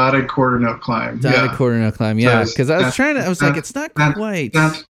 It's a dotted quarter note climb. Quarter note climb, yeah. Because I was like, it's not quite.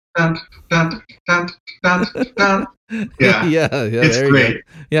 Yeah, it's there great. You go.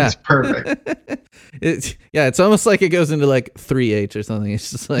 Yeah, it's perfect. It's almost like it goes into like 3/8 or something.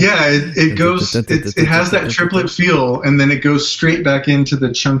 It's just like it goes. It has that triplet feel, and then it goes straight back into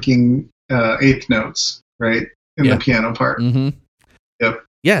the chunking eighth notes, right in the piano part. Yep.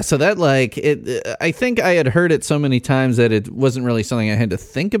 Yeah, so that I think I had heard it so many times that it wasn't really something I had to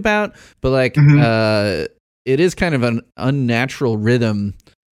think about, but it is kind of an unnatural rhythm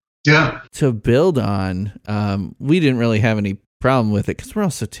to build on. We didn't really have any problem with it because we're all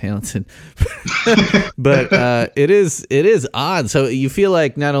so talented. But it is odd. So you feel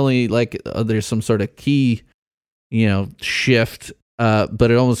like not only like there's some sort of key, shift, but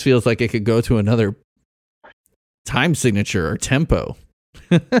it almost feels like it could go to another time signature or tempo.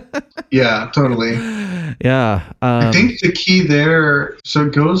 Yeah, totally. Yeah. I think the key there, so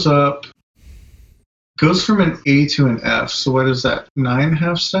it goes from an A to an F. So what is that? 9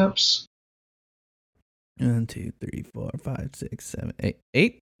 half steps? 1, 2, 3, 4, 5, 6, 7, 8.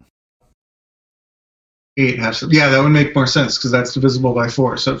 8? 8 half steps. Yeah, that would make more sense because that's divisible by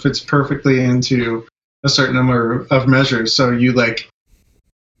 4. So it fits perfectly into a certain number of measures. So you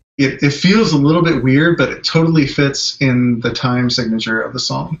it feels a little bit weird, but it totally fits in the time signature of the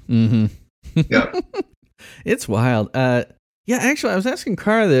song. Yeah. It's wild. Yeah, actually, I was asking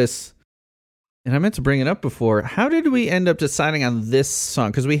Cara this, and I meant to bring it up before. How did we end up deciding on this song?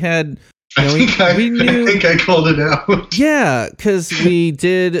 Because we had... I think I called it out. Yeah, because we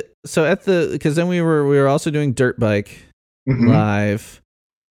did... So because then we were also doing Dirt Bike live,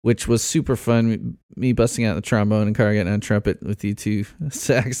 which was super fun. Me busting out the trombone and Cara getting on trumpet with you two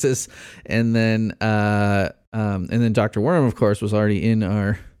saxes, and then Dr. Worm, of course, was already in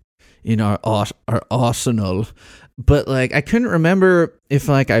our arsenal. But I couldn't remember if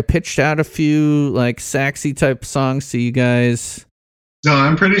I pitched out a few saxy type songs to you guys. No,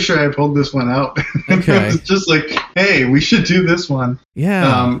 I'm pretty sure I pulled this one out. Okay. It was just hey, we should do this one.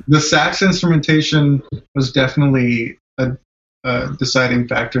 Yeah. The sax instrumentation was definitely a deciding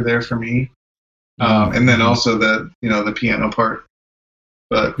factor there for me. And then also the piano part.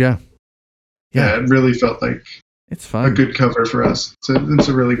 But yeah, it really felt like it's fun. A good cover for us. It's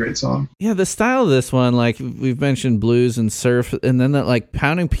a really great song. Yeah, the style of this one, we've mentioned blues and surf, and then that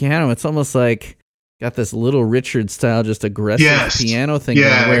pounding piano, it's almost got this Little Richard style, just aggressive piano thing.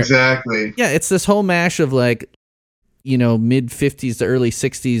 Yeah, exactly. Yeah, it's this whole mash of mid 50s to early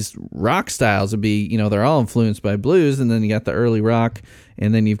 60s rock styles would be, they're all influenced by blues, and then you got the early rock,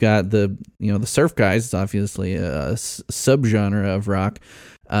 and then you've got the surf guys. It's obviously a subgenre of rock,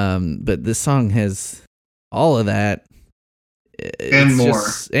 but this song has all of that and more,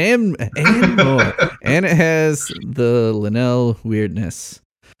 and more, and it has the Linnell weirdness.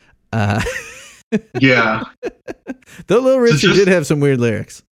 Yeah, though Little Richard did have some weird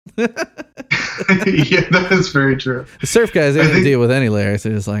lyrics. Yeah, that is very true. The surf guys, they didn't deal with any lyrics.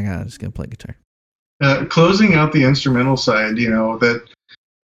 They're just like, I'm just gonna play guitar. Closing out the instrumental side, that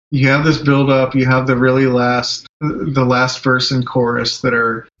you have this build up, you have the last verse and chorus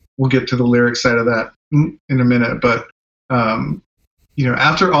we'll get to the lyric side of that in a minute, but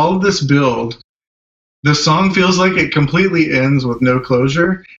after all of this build, the song feels like it completely ends with no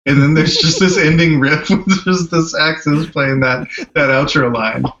closure, and then there's just this ending riff with just the saxes playing that outro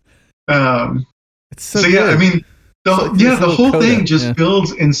line. It's so yeah, good. I mean, the whole coda, thing just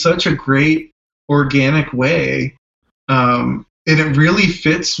builds in such a great organic way, and it really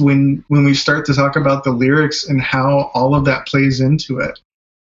fits when we start to talk about the lyrics and how all of that plays into it.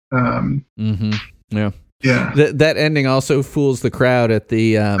 Yeah. That ending also fools the crowd at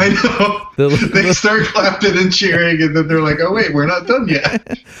the. I know. They start clapping and cheering, and then they're like, "Oh wait, we're not done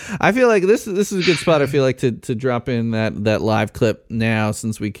yet." I feel like this is a good spot. I feel like to drop in that live clip now,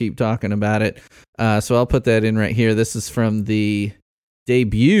 since we keep talking about it. So I'll put that in right here. This is from the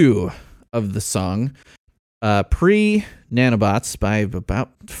debut of the song, pre Nanobots, by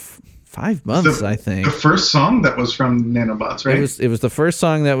about 5 months, I think. The first song that was from Nanobots, right? It was the first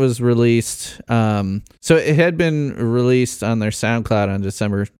song that was released. So it had been released on their SoundCloud on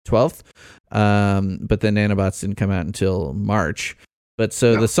December 12th, but then Nanobots didn't come out until March. But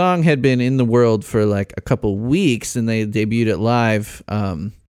so the song had been in the world for like a couple weeks, and they debuted it live,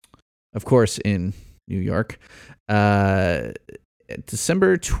 of course, in New York, December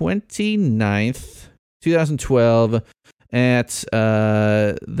 29th, 2012. At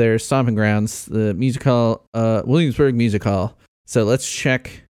their stomping grounds, the music hall, Williamsburg Music Hall. So let's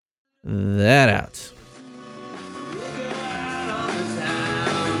check that out.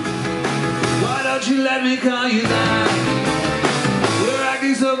 Why don't you let me call you now? You're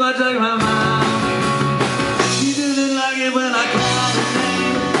acting so much like my mom. She didn't like it when I called her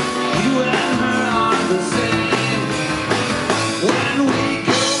name. You and her are the same. When we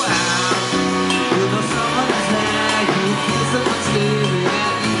go out, you know someone's there. You feel someone staring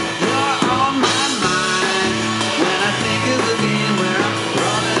at you. You're on my mind. When I think of the game where I'm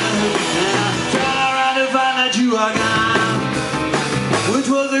running a hoop and I turn around and find that you are gone, which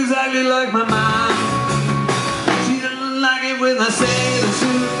was exactly like my mom. She didn't like it when I sailor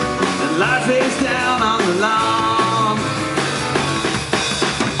suit and lie face down on the lawn.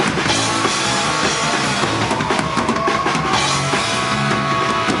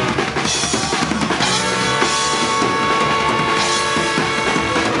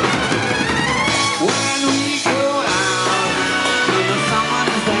 When we go out, you know someone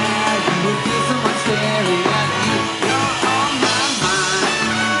is there. You will feel someone staring at you. You're on my mind.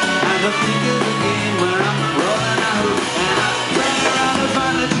 And I think of the game where I'm rolling a hoop and I turn around and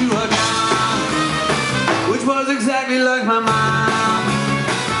find that you are gone, which was exactly like my mom.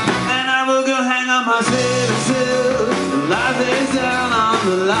 And I will go hang on my citizen, lie face down on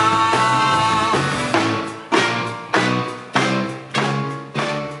the lawn.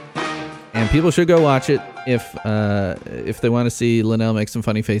 And people should go watch it if they want to see Linnell make some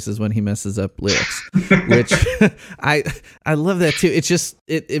funny faces when he messes up lyrics, which I love that too. It's just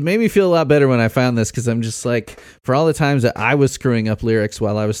it made me feel a lot better when I found this, because I'm just like, for all the times that I was screwing up lyrics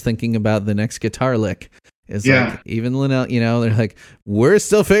while I was thinking about the next guitar lick, it's like even Linnell, they're like, we're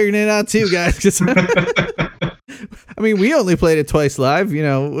still figuring it out too, guys. 'Cause I mean, we only played it twice live.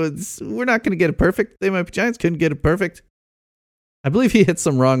 We're not going to get it perfect. They Might Be Giants couldn't get it perfect. I believe he hit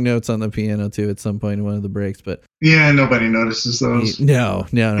some wrong notes on the piano too at some point in one of the breaks, but yeah, nobody notices those. No.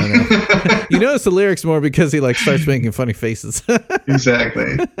 You notice the lyrics more because he starts making funny faces.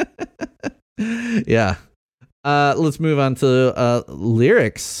 Exactly. Yeah. Let's move on to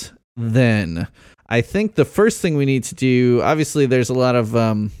lyrics then. I think the first thing we need to do, obviously there's a lot of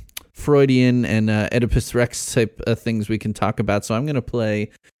Freudian and Oedipus Rex type things we can talk about, so I'm going to play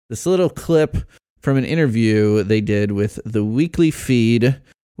this little clip from an interview they did with the Weekly Feed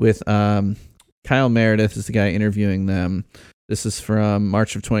with Kyle Meredith is the guy interviewing them. This is from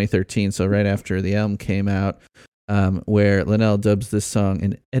March of 2013, so right after the album came out, where Linnell dubs this song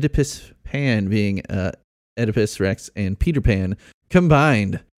an Oedipus Pan, being Oedipus Rex and Peter Pan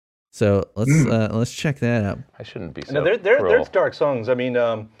combined. So let's check that out. I shouldn't be so No, there's dark songs. I mean,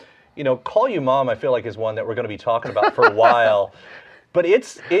 Call You Mom, I feel like is one that we're going to be talking about for a while. But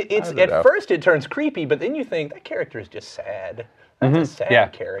it's at first it turns creepy, but then you think that character is just sad. That's a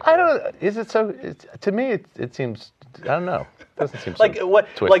sad character. I don't. Is it so? To me, it seems. I don't know. It doesn't seem so like what?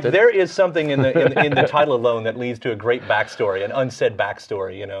 Twisted. Like there is something in the title alone that leads to a great backstory, an unsaid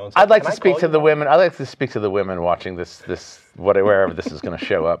backstory. It's I'd like can to I speak call to you the Mom? women. I'd like to speak to the women watching this wherever this is going to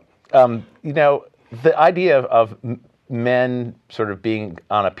show up. The idea of men sort of being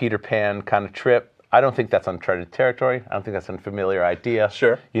on a Peter Pan kind of trip. I don't think that's uncharted territory. I don't think that's an unfamiliar idea.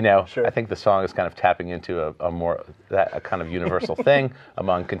 Sure. I think the song is kind of tapping into a kind of universal thing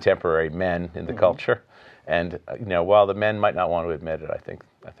among contemporary men in the culture. And while the men might not want to admit it, I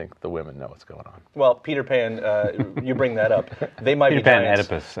think the women know what's going on. Well, Peter Pan, you bring that up. They might Peter be Pan, giants.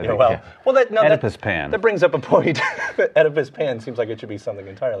 Oedipus. I think, Oedipus Pan. That brings up a point. Oedipus Pan seems like it should be something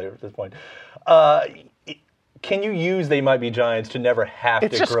entirely at this point. Can you use They Might Be Giants to never have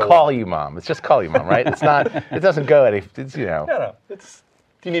It's to just grow Call up? You Mom. It's just Call You Mom, right? It's not. It doesn't go any. It's No. Do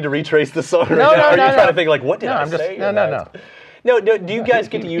you need to retrace the song right No, now? no, Are you no, trying to no. think like, what did No, I I'm just- say? no. No, do you guys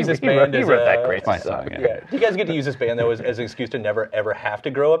get to use this band He as wrote that great My song. song, yeah. Yeah. Do you guys get to use this band, though, as an excuse to never, ever have to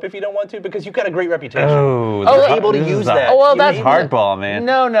grow up if you don't want to? Because you've got a great reputation. You're able to use that. Oh well, You're that's able to- hardball, man.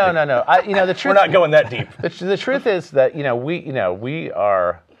 No. The truth. We're not going that deep. The truth is that we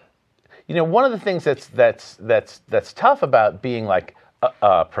are. One of the things that's tough about being like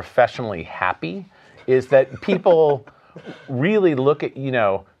professionally happy is that people really look at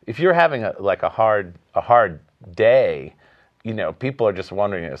if you're having a hard day, people are just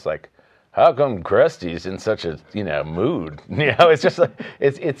wondering. It's like, how come Krusty's in such a mood? It's just like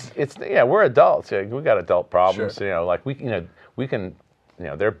it's we're adults. We got adult problems. Sure. We can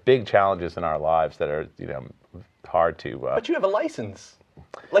there are big challenges in our lives that are hard to. But you have a license.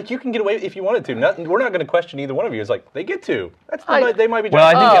 Like, you can get away if you wanted to. We're not going to question either one of you. It's like, they get to. They might be. Well,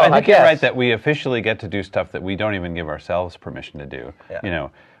 I think I you're guess. right that we officially get to do stuff that we don't even give ourselves permission to do. Yeah.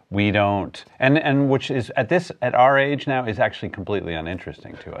 We don't, and which is at our age now is actually completely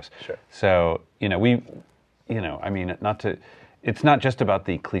uninteresting to us. Sure. So it's not just about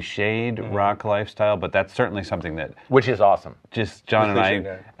the cliched rock lifestyle, but that's certainly something that Which is awesome. just John and I cliched,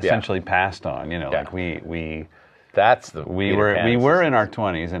 yeah. essentially passed on. Like we That's the we Peter were Pan we were in existence.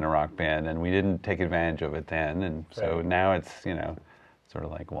 our 20s in a rock band, and we didn't take advantage of it then, and so Right. now it's sort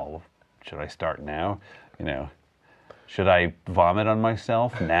of like, well, should I start now? Should I vomit on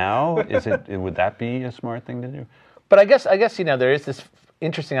myself now? Would that be a smart thing to do? But I guess there is this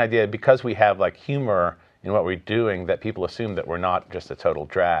interesting idea because we have like humor in what we're doing that people assume that we're not just a total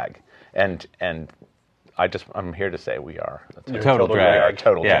drag, and I'm here to say we are. You're a Total total drag. drag.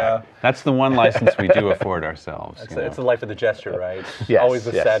 Total Yeah, drag. that's the one license we do afford ourselves. It's the life of the jester, right? Yes, Always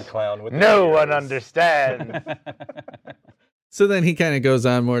the yes. sad clown. With the No tears. one understands. So then he kind of goes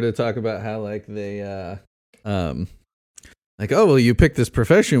on more to talk about how like they like, oh well, you picked this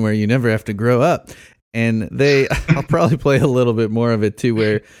profession where you never have to grow up, and I'll probably play a little bit more of it too,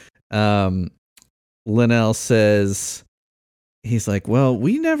 where Linnell says he's like, well,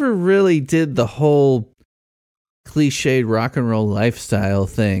 we never really did the whole cliched rock and roll lifestyle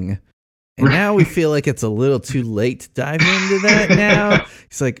thing. And now we feel like it's a little too late to dive into that now.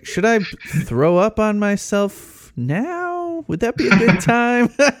 He's like, should I throw up on myself now? Would that be a good time?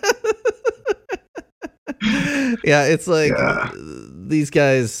 Yeah, it's like these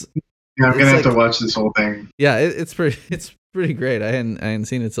guys. Yeah, I'm It's gonna have like- to watch this whole thing. Yeah, it's pretty great. I hadn't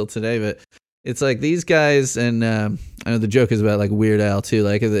seen it till today, but it's like these guys, and I know the joke is about like Weird Al too.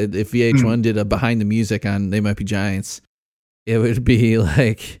 Like if VH1 did a behind the music on They Might Be Giants, it would be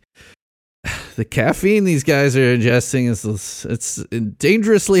like the caffeine these guys are ingesting it's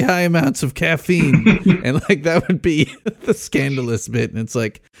dangerously high amounts of caffeine, and like that would be the scandalous bit. And it's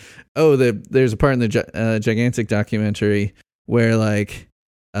like, oh, there's a part in the Gigantic documentary where like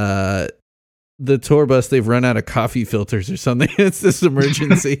the tour bus, they've run out of coffee filters or something. It's this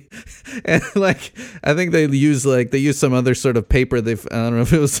emergency. And like, I think they use some other sort of paper. I don't know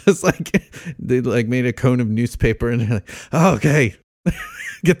if it was just like, they like made a cone of newspaper and they're like, oh, okay,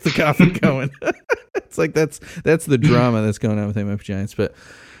 get the coffee going. It's like, that's the drama that's going on with MF Giants. But,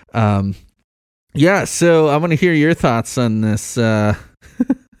 yeah, so I want to hear your thoughts on this.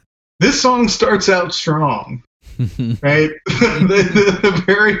 This song starts out strong. Right? the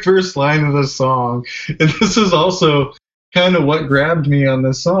very first line of the song, and this is also kind of what grabbed me on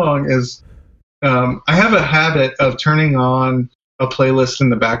this song, is I have a habit of turning on a playlist in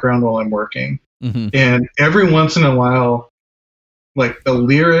the background while I'm working. Mhm. And every once in a while, like the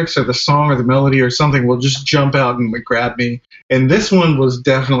lyrics or the song or the melody or something will just jump out and like, grab me. And this one was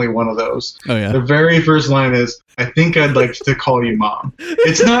definitely one of those. Oh, yeah. The very first line is, I think I'd like to call you mom.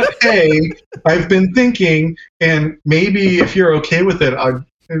 It's not, hey, I've been thinking, and maybe if you're okay with it,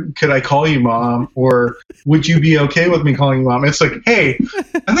 could I call you mom? Or would you be okay with me calling you mom? It's like, hey,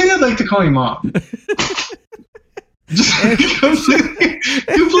 I think I'd like to call you mom. Just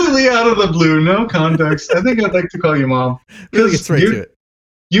completely out of the blue, no context. I think I'd like to call you mom. Really gets right to it.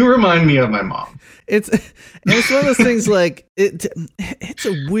 You remind me of my mom. It's one of those things like it's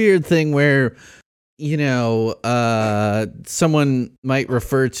a weird thing where, you know, someone might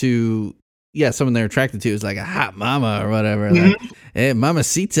refer to someone they're attracted to is like a hot mama or whatever. Mm-hmm. Like, hey,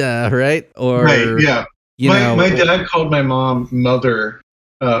 mamacita, right? Or right, yeah. My dad called my mom mother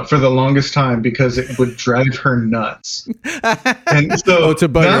for the longest time because it would drive her nuts. And so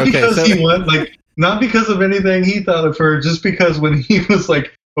not because of anything he thought of her, just because when he was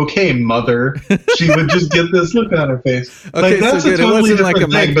like, okay, mother, she would just get this look on her face. Okay, like that's so a totally different like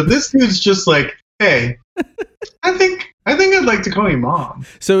thing. But this dude's just like, hey, I think I'd like to call you mom.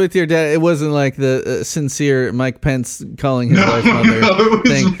 So with your dad, it wasn't like the sincere Mike Pence calling his wife mother. No, it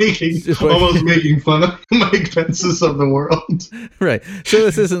was thing. almost making fun of Mike Pence's of the world. Right. So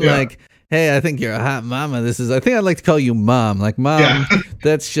this isn't like, hey, I think you're a hot mama. This is, I think I'd like to call you mom. Like, mom,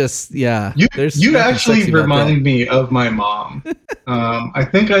 that's just, You actually remind me of my mom. I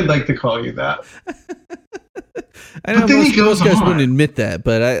think I'd like to call you that. I know most guys wouldn't admit that,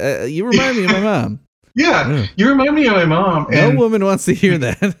 but you remind me of my mom. Yeah, you remind me of my mom. No woman wants to hear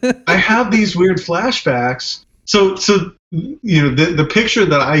that. I have these weird flashbacks. So you know, the picture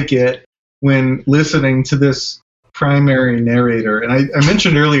that I get when listening to this primary narrator, and I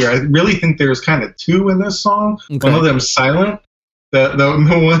mentioned earlier, I really think there's kind of two in this song. Okay. One of them's silent. The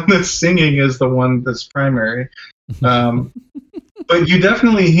one that's singing is the one that's primary. But you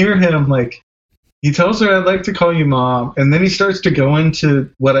definitely hear him like, he tells her, I'd like to call you mom. And then he starts to go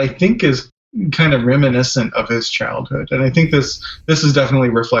into what I think is kind of reminiscent of his childhood. And I think this is definitely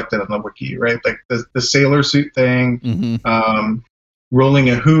reflected on the wiki, right? Like the sailor suit thing, rolling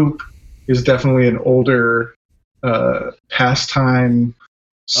a hoop is definitely an older pastime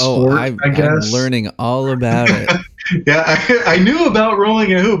sport, I guess. I'm learning all about it. Yeah, I knew about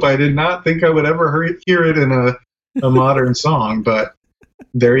rolling a hoop. I did not think I would ever hear it in a modern song, but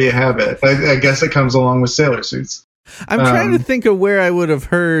there you have it. I guess it comes along with sailor suits. I'm trying to think of where I would have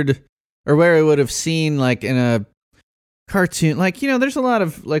heard or where I would have seen, like, in a cartoon. Like, you know, there's a lot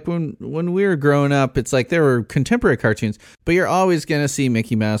of, like, when we were growing up, it's like there were contemporary cartoons, but you're always going to see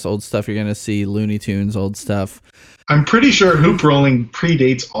Mickey Mouse old stuff. You're going to see Looney Tunes old stuff. I'm pretty sure hoop rolling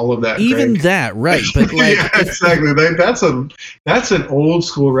predates all of that. Even Greg. That, right? But like, yeah, exactly. That's an old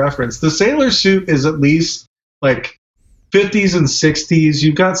school reference. The sailor suit is at least like 50s and 60s.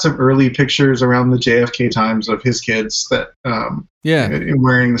 You've got some early pictures around the JFK times of his kids that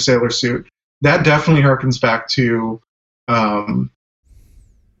wearing the sailor suit. That definitely harkens back to kind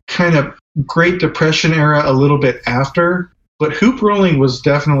of Great Depression era, a little bit after. But hoop rolling was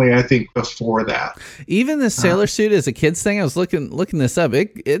definitely, I think, before that. Even the sailor suit as a kid's thing, I was looking this up.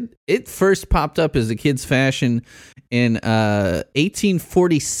 It first popped up as a kid's fashion in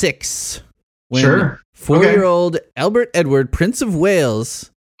 1846 when 4-year-old Albert Edward, Prince of Wales,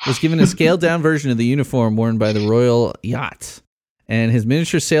 was given a scaled-down version of the uniform worn by the Royal Yacht. And his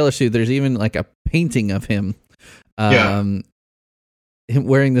miniature sailor suit, there's even like a painting of him. Him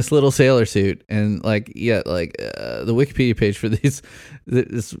wearing this little sailor suit, and the Wikipedia page for this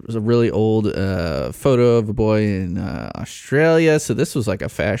was a really old photo of a boy in Australia. So this was like a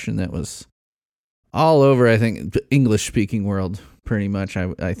fashion that was all over, I think, the English speaking world pretty much.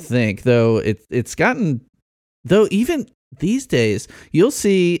 I think, though it's gotten, though even these days you'll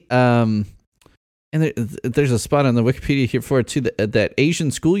see and there's a spot on the Wikipedia here for it too, that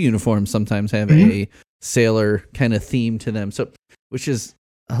Asian school uniforms sometimes have a sailor kind of theme to them. So, which is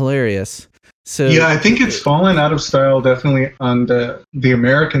hilarious. So yeah, I think it's fallen out of style definitely on the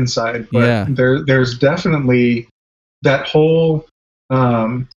American side, but there's definitely that whole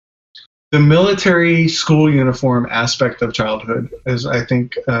the military school uniform aspect of childhood is, I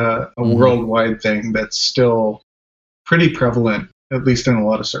think, a worldwide thing that's still pretty prevalent, at least in a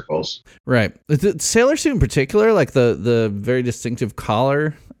lot of circles. Right. The sailor suit in particular, like the very distinctive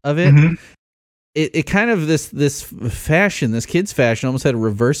collar of it. It kind of this fashion, this kid's fashion, almost had a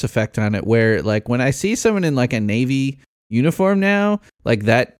reverse effect on it, where like when I see someone in like a Navy uniform now, like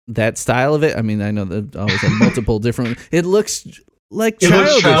that style of it, I mean, I know that always have multiple different, it looks like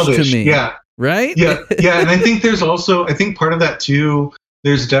childish to me. Yeah. Right? Yeah. And I think there's also, I think part of that too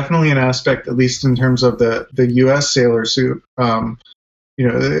there's definitely an aspect, at least in terms of the U.S. sailor suit, the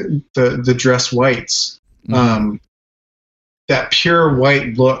dress whites, that pure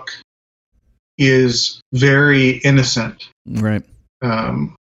white look is very innocent. Right.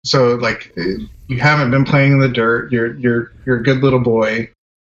 So like, you haven't been playing in the dirt. You're a good little boy.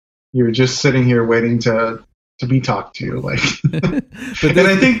 You're just sitting here waiting to be talked to. Like, and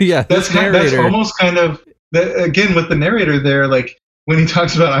I think that's almost kind of again with the narrator there. Like when he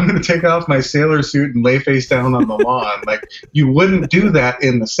talks about, I'm going to take off my sailor suit and lay face down on the lawn. Like you wouldn't do that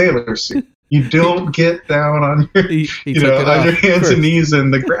in the sailor suit. You don't get down on your, on your hands and knees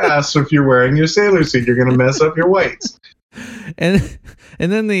in the grass if you're wearing your sailor suit. You're going to mess up your whites. And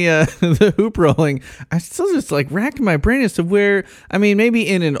then the hoop rolling, I still just like racking my brain as to where, I mean, maybe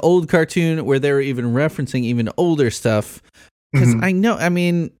in an old cartoon where they were even referencing even older stuff, because I know, I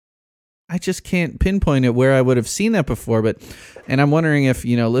mean, I just can't pinpoint it where I would have seen that before. And I'm wondering if,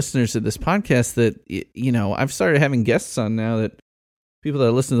 listeners of this podcast that, I've started having guests on now, that people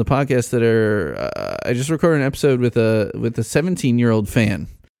that listen to the podcast that are, I just recorded an episode with a 17-year-old fan.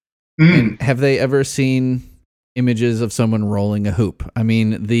 And have they ever seen images of someone rolling a hoop? I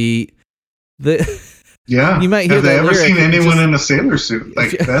mean, yeah. You might hear Have they ever seen anyone in a sailor suit?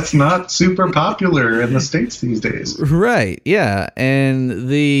 Like that's not super popular in the States these days. Right. Yeah. And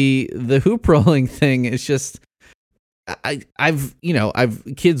the hoop rolling thing is just, I've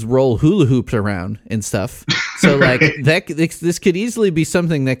kids roll hula hoops around and stuff. So like this could easily be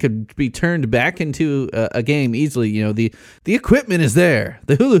something that could be turned back into a game easily. The equipment is there.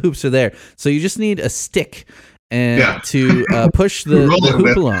 The hula hoops are there. So you just need a stick and to push the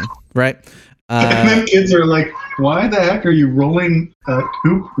hoop along, right? And then kids are like, why the heck are you rolling a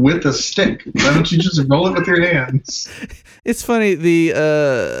hoop with a stick? Why don't you just roll it with your hands? It's funny,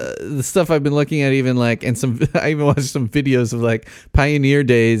 the stuff I've been looking at, even like, and I even watched some videos of like pioneer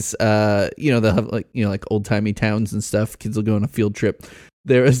days, they'll have like old timey towns and stuff. Kids will go on a field trip.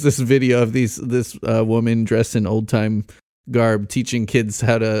 There was this video of this woman dressed in old time garb teaching kids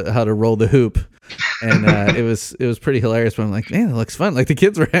how to roll the hoop. And it was pretty hilarious, but I'm like, man, it looks fun. Like the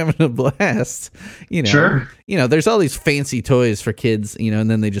kids were having a blast. Sure. There's all these fancy toys for kids,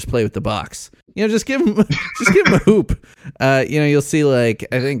 and then they just play with the box. Just give them a hoop. You'll see like,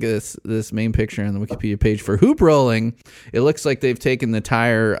 I think this main picture on the Wikipedia page for hoop rolling, it looks like they've taken the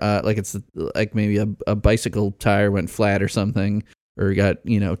tire, like it's like maybe a bicycle tire went flat or something, or got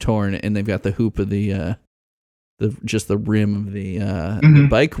torn, and they've got the hoop of the rim of the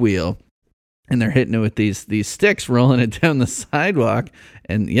bike wheel. And they're hitting it with these sticks, rolling it down the sidewalk.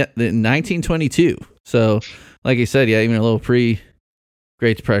 And in 1922. So, like you said, even a little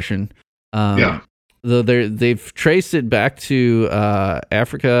pre-Great Depression. Though they've traced it back to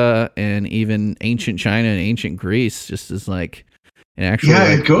Africa and even ancient China and ancient Greece, just as like an actual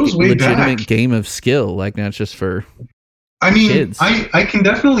it goes way legitimate back. Game of skill, like not just for kids. I can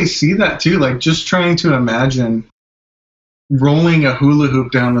definitely see that too. Like just trying to imagine rolling a hula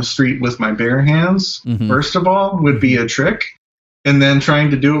hoop down the street with my bare hands, first of all, would be a trick. And then trying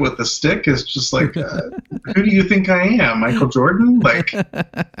to do it with a stick is just like, who do you think I am? Michael Jordan? Like,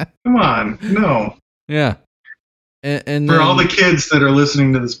 come on. No. Yeah. And for all the kids that are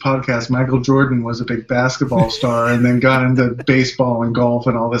listening to this podcast, Michael Jordan was a big basketball star and then got into baseball and golf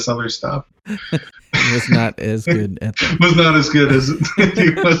and all this other stuff. He was not as good at that. Was not as good as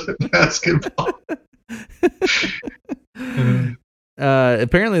he was at basketball.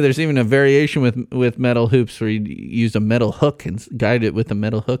 Apparently there's even a variation with metal hoops where you use a metal hook and guide it with a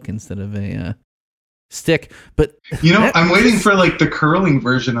metal hook instead of a stick. But I'm waiting for like the curling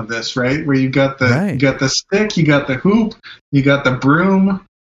version of this, right? Where you got the stick, you got the hoop, you got the broom.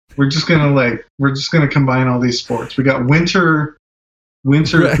 We're just gonna combine all these sports. We got winter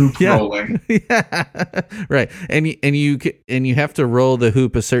hoop rolling. Yeah. Right. And you have to roll the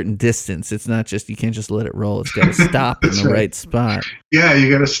hoop a certain distance. It's not just, you can't just let it roll. It's got to stop in the right spot. Yeah,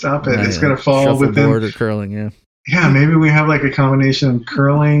 you got to stop it. It's got to fall within shuffleboard or curling, yeah. Yeah, maybe we have like a combination of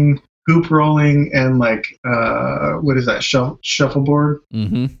curling, hoop rolling, and like what is that? Shuffleboard?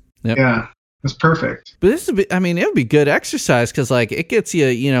 Mhm. Yep. Yeah. It's perfect. But it would be good exercise cuz like it gets you,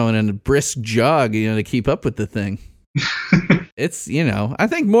 in a brisk jog, to keep up with the thing. It's, I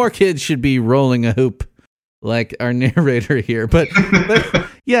think more kids should be rolling a hoop like our narrator here. But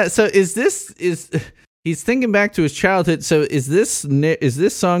yeah, so is he's thinking back to his childhood. So is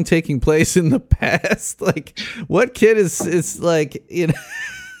this song taking place in the past? Like what kid is like, if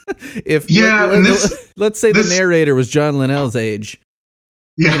let's say the narrator was John Linnell's age.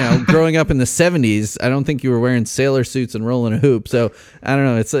 Yeah. Growing up in the 70s, I don't think you were wearing sailor suits and rolling a hoop. So I don't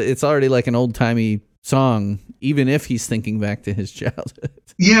know. It's already like an old timey song, even if he's thinking back to his childhood.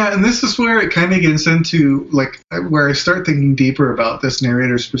 Yeah, and this is where it kind of gets into like where I start thinking deeper about this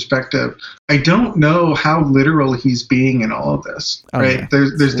narrator's perspective. I don't know how literal he's being in all of this, right? Yeah.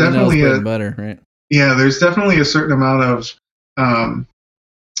 There's definitely bread and butter, right? Yeah, there's definitely a certain amount of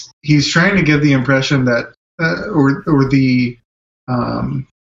he's trying to give the impression that or the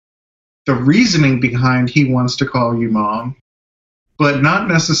reasoning behind he wants to call you mom, but not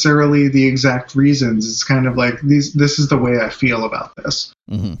necessarily the exact reasons. It's kind of like this is the way I feel about this.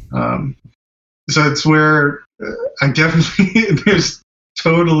 Mm-hmm. So it's where I definitely there's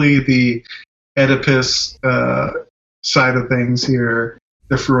totally the Oedipus side of things here,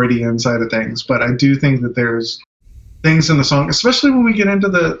 the Freudian side of things, but I do think that there's things in the song, especially when we get into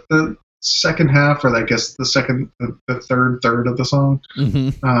the second half, or I guess the third of the song.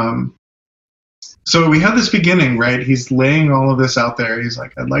 Mm-hmm. So we have this beginning, right? He's laying all of this out there. He's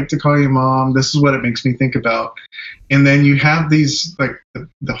like, I'd like to call you mom. This is what it makes me think about. And then you have these, like,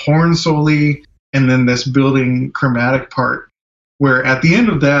 the horn soli, and then this building chromatic part, where at the end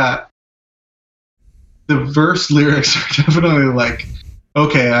of that, the verse lyrics are definitely like,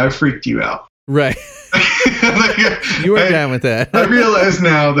 okay, I freaked you out. Right. You were down with that. I realize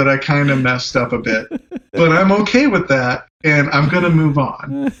now that I kind of messed up a bit, but I'm okay with that, and I'm going to move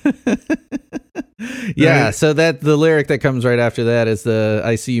on. Yeah, so that the lyric that comes right after that is the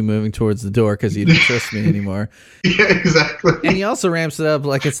I see you moving towards the door because you don't trust me anymore. Yeah, exactly. And he also ramps it up,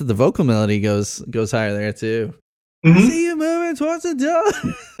 like I said, the vocal melody goes higher there too. Mm-hmm. I see you moving towards the door.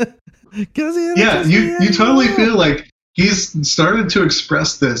 You totally feel like he's started to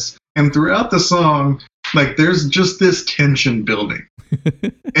express this, and throughout the song, like there's just this tension building.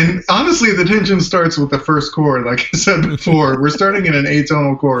 And honestly, the tension starts with the first chord. Like I said before, we're starting in an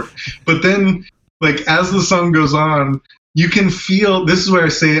atonal chord, but then, like as the song goes on, you can feel. This is where I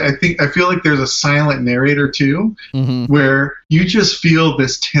say I feel like there's a silent narrator too, mm-hmm. where you just feel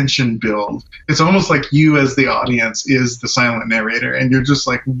this tension build. It's almost like you, as the audience, is the silent narrator, and you're just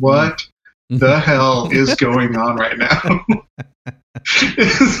like, what the hell is going on right now?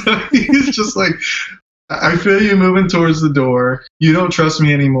 So he's just like, I feel you moving towards the door. You don't trust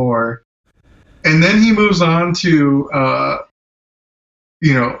me anymore. And then he moves on to,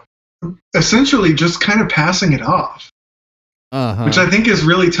 essentially just kind of passing it off, which I think is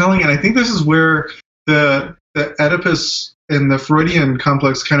really telling. And I think this is where the Oedipus and the Freudian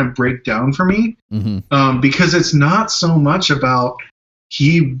complex kind of break down for me, because it's not so much about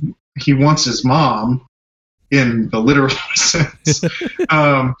he wants his mom in the literal sense.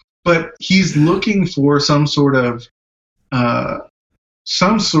 But he's looking for some sort of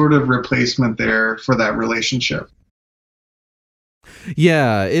replacement there for that relationship.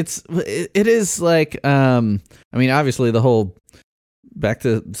 Yeah, it is like obviously the whole back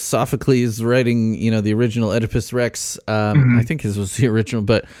to Sophocles writing, the original Oedipus Rex. I think his was the original,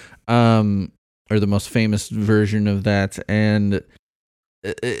 but or the most famous version of that, and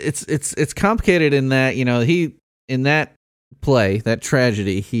it's complicated in that he in that play, that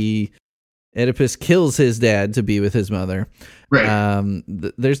tragedy, Oedipus kills his dad to be with his mother. Right.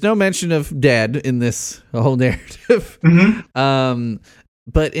 There's no mention of dad in this whole narrative.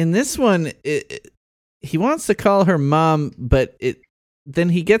 But in this one, he wants to call her mom, but then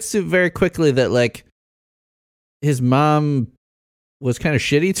he gets to very quickly that like his mom was kind of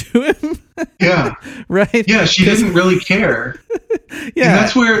shitty to him. Yeah. Right? Yeah, she didn't really care. Yeah.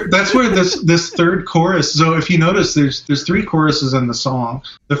 And that's where this third chorus. So if you notice, there's three choruses in the song.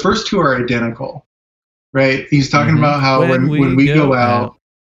 The first two are identical, right? He's talking about how when we go out,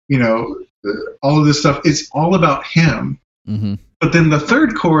 all of this stuff, it's all about him. But then the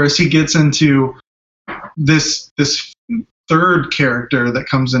third chorus, he gets into this third character that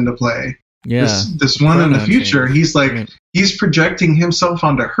comes into play. Yeah. This one in the future. Change. He's like, he's projecting himself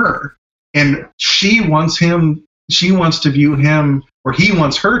onto her, and she wants to view him, or he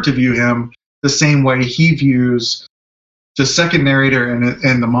wants her to view him the same way he views the second narrator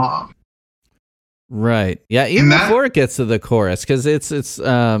and the mom. Right. Yeah. Even before it gets to the chorus, because it's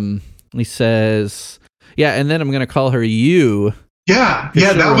he says, yeah, and then I'm gonna call her you. Yeah.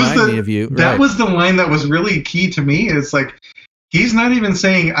 That was the line that was really key to me. It's like, he's not even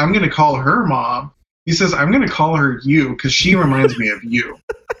saying I'm gonna call her mom. He says I'm gonna call her you because she reminds me of you.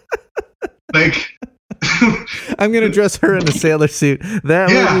 Like. I'm gonna dress her in a sailor suit. That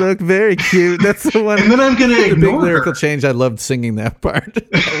would look very cute. That's the one. And then I'm gonna ignore the big lyrical change. I loved singing that part.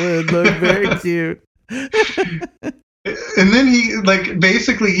 That would look very cute. And then he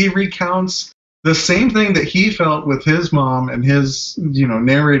basically he recounts the same thing that he felt with his mom and his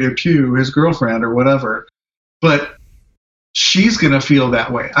narrator Q, his girlfriend or whatever. But she's going to feel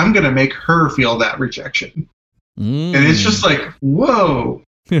that way. I'm going to make her feel that rejection. And it's just like, whoa,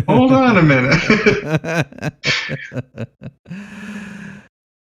 hold on a minute.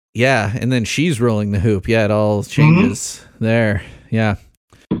 Yeah, and then she's rolling the hoop. Yeah, it all changes there. Yeah.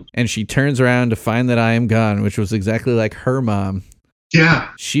 And she turns around to find that I am gone, which was exactly like her mom. Yeah.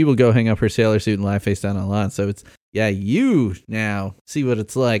 She will go hang up her sailor suit and lie face down on the lawn. So it's, yeah, you now see what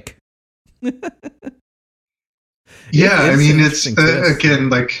it's like. Yeah, I mean, it's, again,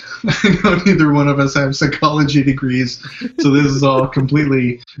 like, I know neither one of us have psychology degrees, so this is all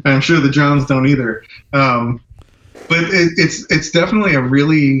completely, I'm sure the Johns don't either. But it's definitely a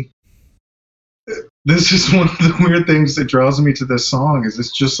really, this is just one of the weird things that draws me to this song, is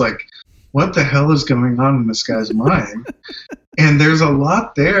it's just like, what the hell is going on in this guy's mind? And there's a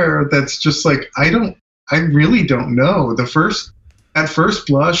lot there that's just like, I really don't know. At first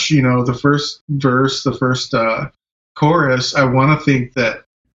blush, you know, the first verse, the first chorus, I want to think that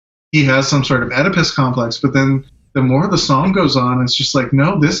he has some sort of Oedipus complex, but then the more the song goes on, it's just like,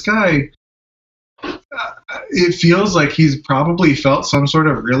 no, this guy, it feels like he's probably felt some sort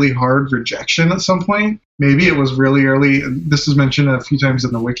of really hard rejection at some point. Maybe it was really early. This is mentioned a few times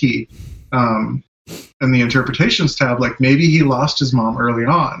in the wiki, in the interpretations tab, like maybe he lost his mom early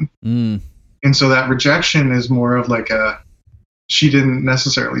on. And so that rejection is more of like she didn't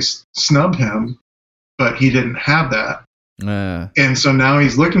necessarily snub him, but he didn't have that. And so now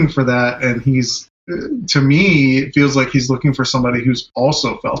he's looking for that, and he's, to me, it feels like he's looking for somebody who's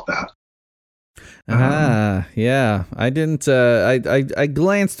also felt that. Yeah. I didn't, I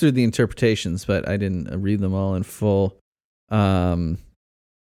glanced through the interpretations, but I didn't read them all in full. Because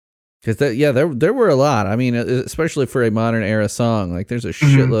there were a lot. I mean, especially for a modern era song, like there's a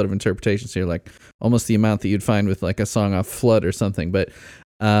shitload of interpretations here, like almost the amount that you'd find with like a song off Flood or something. But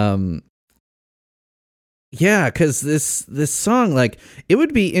yeah, because this song, like, it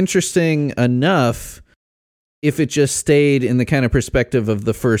would be interesting enough if it just stayed in the kind of perspective of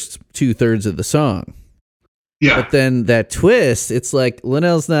the first 2/3 of the song. Yeah. But then that twist, it's like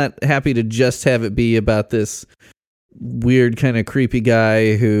Linnell's not happy to just have it be about this weird kind of creepy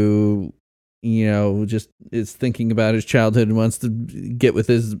guy who, you know, just is thinking about his childhood and wants to get with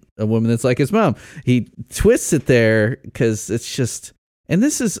a woman that's like his mom. He twists it there because it's just, and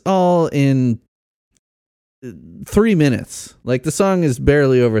this is all in 3 minutes. Like the song is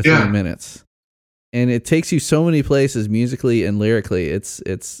barely over 3 minutes, and it takes you so many places musically and lyrically. It's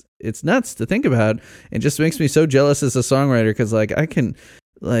nuts to think about. It just makes me so jealous as a songwriter, because like I can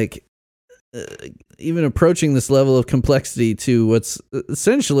like even approaching this level of complexity to what's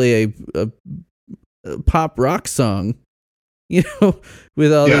essentially a pop rock song, you know,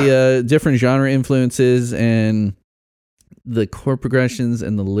 with all the different genre influences and the chord progressions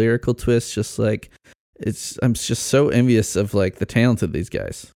and the lyrical twists. Just like I'm just so envious of like the talent of these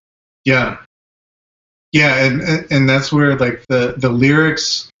guys. Yeah, and that's where like the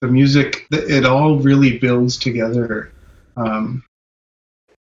lyrics, the music, it all really builds together.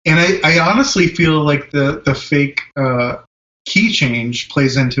 And I honestly feel like the fake key change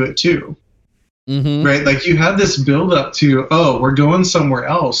plays into it too. Right? Like you have this build up to, oh, we're going somewhere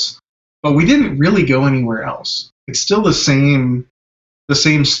else, but we didn't really go anywhere else. It's still the same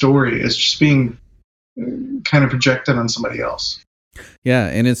story. It's just being kind of projected on somebody else. Yeah,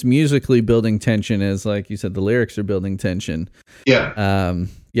 and it's musically building tension, as like you said, the lyrics are building tension. Yeah. And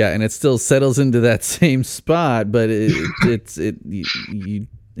it still settles into that same spot, but it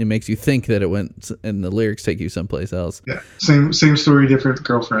makes you think that it went, and the lyrics take you someplace else. Yeah. Same story, different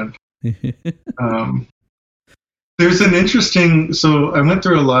girlfriend. There's an interesting, so I went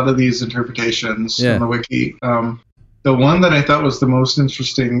through a lot of these interpretations on the wiki. The one that I thought was the most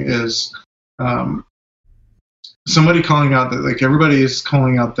interesting is somebody calling out that, like, everybody is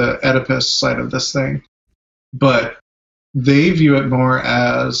calling out the Oedipus side of this thing, but they view it more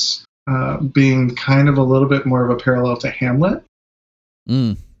as being kind of a little bit more of a parallel to Hamlet.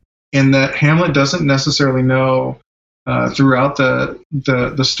 In that Hamlet doesn't necessarily know throughout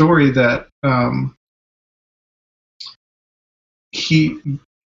the story that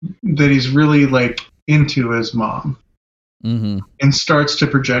he's really like into his mom, and starts to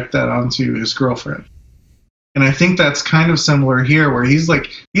project that onto his girlfriend. And I think that's kind of similar here, where he's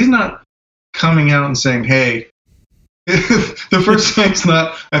not coming out and saying, hey, the first thing's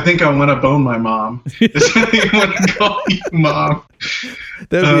not, I think I want to bone my mom. It's I think I want to call you mom.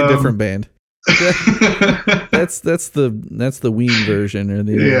 That would be a different band. That's the Ween version, or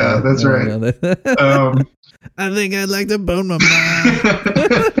the that's right. I think I'd like to bone my mom.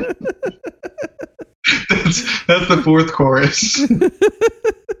 That's the fourth chorus.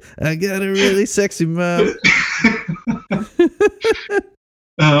 I got a really sexy mom.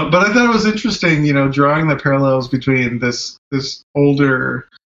 But I thought it was interesting, drawing the parallels between this older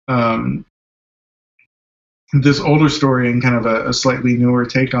story and kind of a slightly newer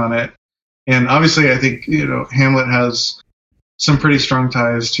take on it. And obviously, I think Hamlet has some pretty strong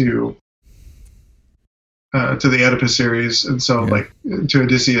ties to the Oedipus series, and so to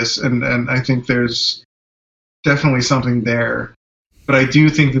Odysseus, and I think there's definitely something there. But I do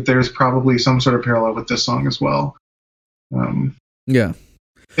think that there's probably some sort of parallel with this song as well. Yeah.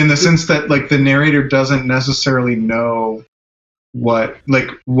 In the sense that the narrator doesn't necessarily know what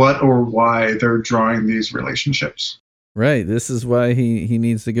or why they're drawing these relationships. Right. This is why he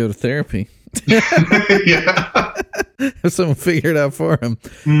needs to go to therapy. Yeah. Have someone figure it out for him.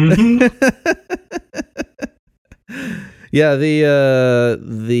 Mm-hmm. Yeah.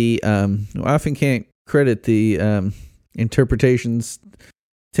 The I often can't credit the interpretations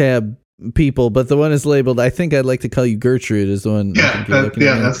tab people, but the one is labeled, I think I'd like to call you Gertrude, is the one. Yeah,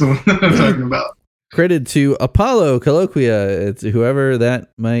 that's the one I'm talking about. Credit to Apollo Colloquia. It's whoever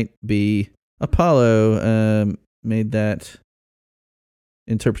that might be. Apollo made that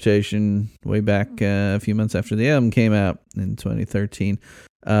interpretation way back a few months after the album came out in 2013.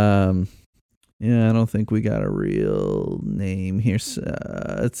 Yeah, I don't think we got a real name here.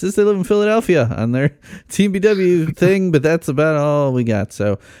 It says they live in Philadelphia on their Team BW thing, but that's about all we got.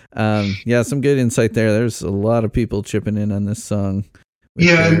 So, yeah, some good insight there. There's a lot of people chipping in on this song.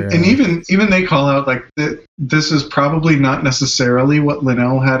 Yeah, and even they call out that this is probably not necessarily what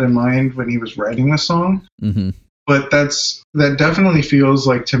Linnell had in mind when he was writing the song. Mm-hmm. But that definitely feels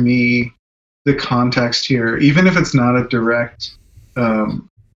like, to me, the context here, even if it's not a direct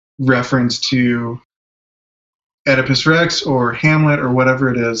reference to Oedipus Rex or Hamlet or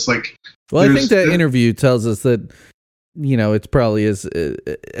whatever it is. Well, I think that interview tells us that, it probably is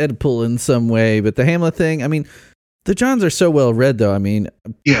Oedipal in some way, but the Hamlet thing, I mean, the Johns are so well read, though. I mean,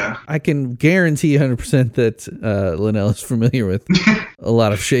 yeah, I can guarantee 100% that Linnell is familiar with a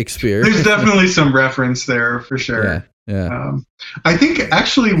lot of Shakespeare. There's definitely some reference there for sure. Yeah. I think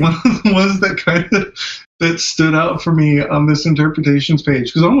actually one of the ones that stood out for me on this interpretations page,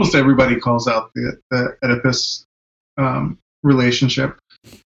 because almost everybody calls out the Oedipus relationship.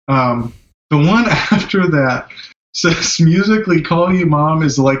 The one after that says, musically, Call You Mom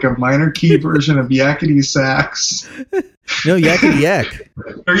is like a minor key version of Yakety Sax. No, Yakety Yak.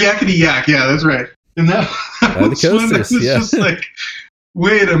 Or Yakety Yak, yeah, that's right. And that was one that was just like,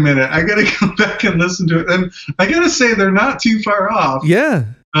 wait a minute, I gotta go back and listen to it. And I gotta say, they're not too far off. Yeah.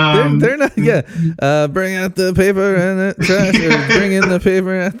 They're not, yeah. Bring out the paper and the trash, or bring in the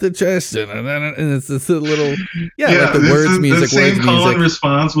paper at the trash. And it's this little, like the words music. The same call and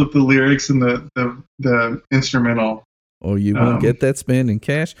response with the lyrics and the instrumental. Or you won't get that spin in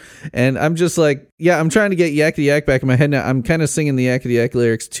cash. And I'm just like, I'm trying to get Yakety Yak back in my head now. I'm kind of singing the Yakety Yak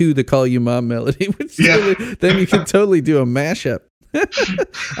lyrics to the Call You Mom melody, which then you can totally do a mashup.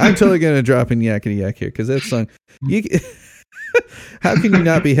 I'm totally going to drop in Yakety Yak here, because that song, how can you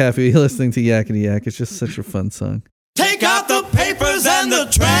not be happy listening to Yakety Yak? It's just such a fun song. Take out the papers and the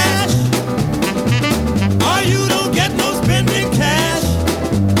trash, or you don't get no spending cash.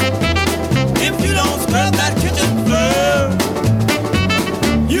 If you don't scrub that kitchen floor,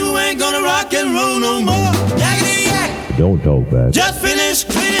 you ain't gonna rock and roll no more. Yakety Yak, don't talk back. Just finish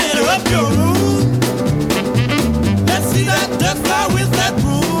cleaning up your room. Let's see that dust fly with that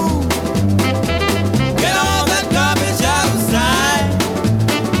broom. Get all that garbage outside,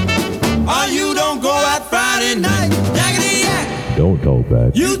 or you don't go out Friday night. Yakety Yak, don't talk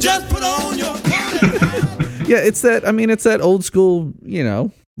back. You just put on your Yeah, it's that old school,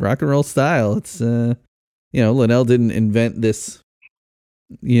 rock and roll style. It's Linnell didn't invent this,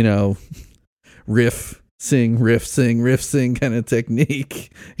 riff sing kind of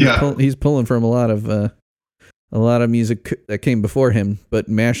technique. He's pulling from a lot of music that came before him, but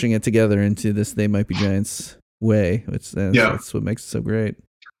mashing it together into this They Might Be Giants way, which that's what makes it so great.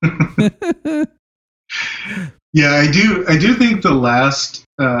 Yeah, I do think the last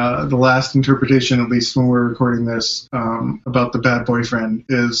interpretation, at least when we're recording this, about the bad boyfriend,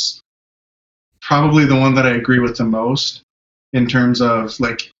 is probably the one that I agree with the most, in terms of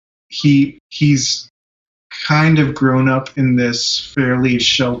he's kind of grown up in this fairly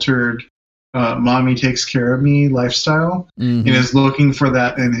sheltered mommy takes care of me lifestyle, and is looking for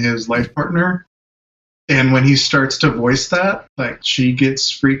that in his life partner. And when he starts to voice that, she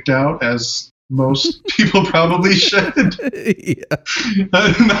gets freaked out, as most people probably should.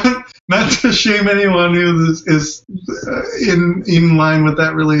 Not to shame anyone who is in line with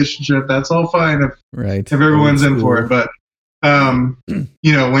that relationship. That's all fine if everyone's in for it. But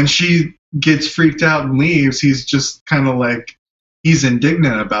when she gets freaked out and leaves, he's just kind of he's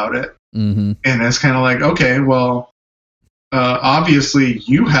indignant about it. Mm-hmm. And it's kind of like, okay, well, obviously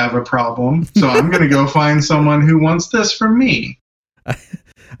you have a problem, so I'm going to go find someone who wants this from me.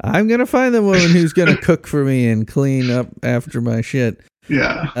 I'm going to find the woman who's going to cook for me and clean up after my shit.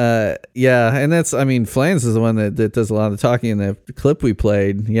 Yeah. Yeah, and that's, I mean, Flans is the one that does a lot of the talking in the clip we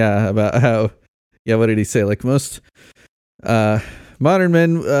played. Yeah, about how, yeah, what did he say? Like most modern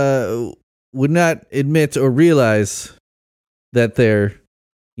men would not admit or realize that they're,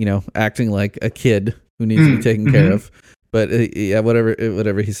 you know, acting like a kid who needs to be taken care of. But yeah,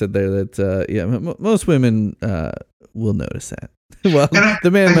 whatever he said there, that most women will notice that. Well,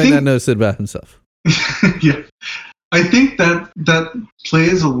 the man might not notice it about himself. Yeah, I think that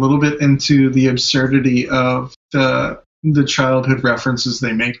plays a little bit into the absurdity of the childhood references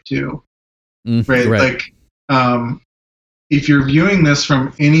they make too, right? Like, if you're viewing this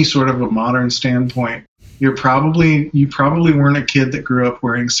from any sort of a modern standpoint, you probably weren't a kid that grew up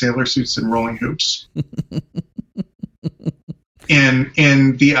wearing sailor suits and rolling hoops.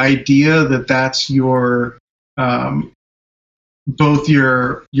 And the idea that that's your both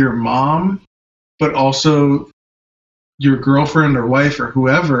your mom, but also your girlfriend or wife or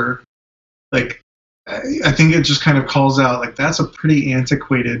whoever, like, I think it just kind of calls out, like, that's a pretty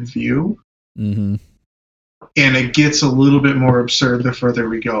antiquated view. Mm-hmm. And it gets a little bit more absurd the further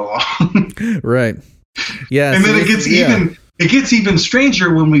we go along. Right. Yeah. And then it gets even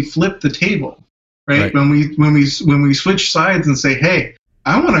stranger when we flip the table. Right? When we switch sides and say, hey,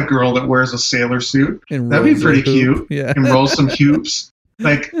 I want a girl that wears a sailor suit. That'd be pretty cute. Yeah. And roll some hoops.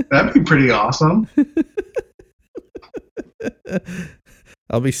 Like, that'd be pretty awesome.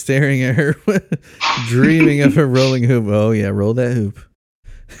 I'll be staring at her, dreaming of her rolling hoop. Oh yeah, roll that hoop.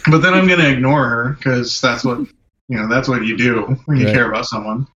 But then I'm going to ignore her because that's what you do when you care about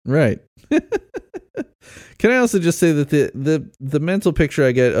someone. Right. Can I also just say that the mental picture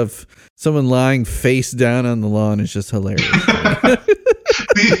I get of someone lying face down on the lawn is just hilarious.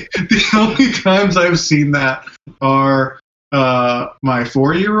 The only times I've seen that are my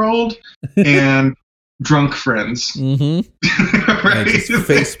 4-year-old and drunk friends. Mm-hmm. Right? Just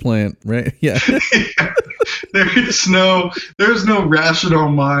face plant, right? Yeah. Yeah. There's no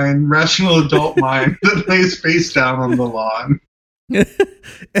rational adult mind that lays face down on the lawn. And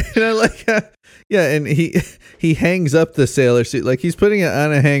I like how, yeah, and he hangs up the sailor suit, like he's putting it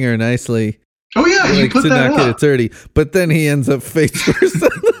on a hanger nicely. Oh yeah, like, you put to that not up. Get it dirty. But then he ends up face first on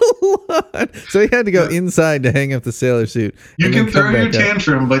the lawn, so he had to go inside to hang up the sailor suit. You can throw your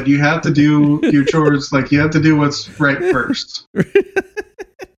tantrum, but you have to do your chores. Like, you have to do what's right first.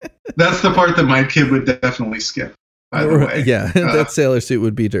 That's the part that my kid would definitely skip. By the way, yeah, that sailor suit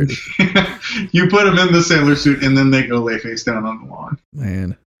would be dirty. You put them in the sailor suit, and then they go lay face down on the lawn.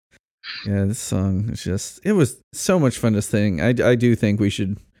 Man, yeah, this song is it was so much fun to sing. I do think we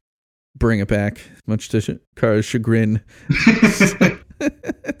should bring it back, much to Kara's chagrin.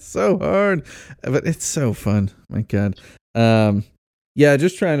 It's so hard, but it's so fun. My God. Yeah,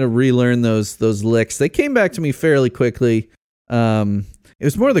 just trying to relearn those licks. They came back to me fairly quickly. It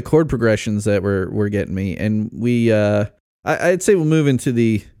was more the chord progressions that were getting me, and we I'd say we'll move into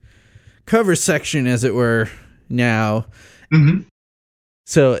the cover section, as it were, now. Mm-hmm.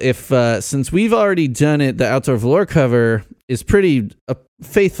 So if since we've already done it, the Outdoor Velour cover is pretty a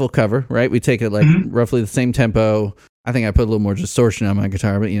faithful cover, right? We take it like roughly the same tempo. I think I put a little more distortion on my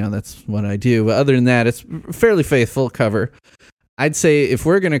guitar, but that's what I do. But other than that, it's a fairly faithful cover. I'd say if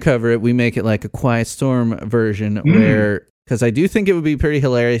we're going to cover it, we make it like a Quiet Storm version where, because I do think it would be pretty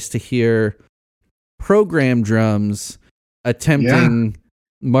hilarious to hear program drums attempting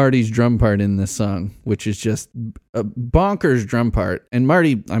Marty's drum part in this song, which is just a bonkers drum part. And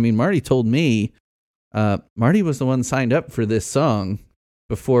Marty told me, Marty was the one signed up for this song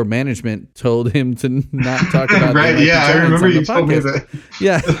before management told him to not talk about right, yeah, I remember you told me that.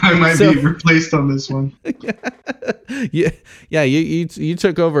 Yeah. I might be replaced on this one. Yeah, you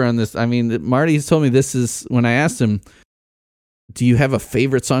took over on this. I mean, Marty's told me this is, when I asked him, do you have a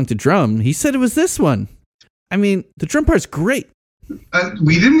favorite song to drum? He said it was this one. I mean, the drum part's great.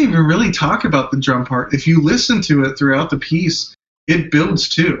 We didn't even really talk about the drum part. If you listen to it throughout the piece, it builds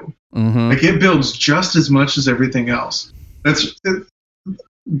too. Mm-hmm. Like, it builds just as much as everything else. That's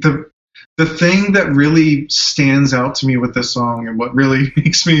the thing that really stands out to me with this song, and what really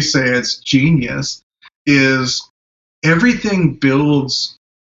makes me say it's genius, is everything builds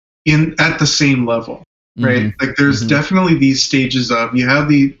at the same level. Right? Mm-hmm. Like, there's definitely these stages of, you have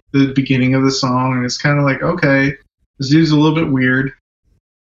the beginning of the song, and it's kind of like, okay, this dude's a little bit weird,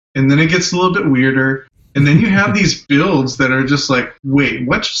 and then it gets a little bit weirder, and then you have these builds that are just like, wait,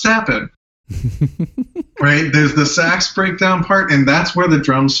 what just happened? Right? There's the sax breakdown part, and that's where the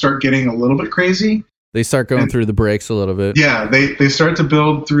drums start getting a little bit crazy. They start going through the breaks a little bit. Yeah, they start to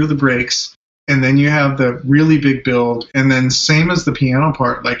build through the breaks, and then you have the really big build, and then same as the piano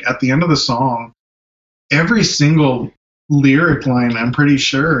part, like at the end of the song, every single lyric line, I'm pretty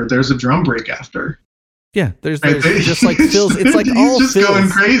sure there's a drum break after. Yeah, there's just like fills. It's like all just fills. Going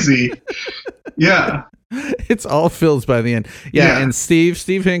crazy. Yeah. It's all fills by the end. Yeah, and Steve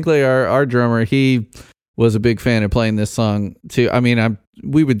Hinckley, our drummer, he was a big fan of playing this song too. I mean,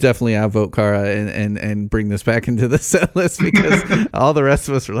 we would definitely outvote Kara and bring this back into the set list because all the rest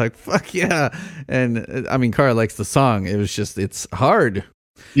of us were like, fuck yeah. And I mean, Kara likes the song. It was just, it's hard.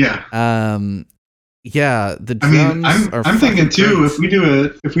 Yeah. Yeah, the drums are I'm thinking too,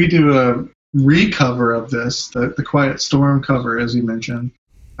 great. if we do a recover of this, the Quiet Storm cover, as you mentioned,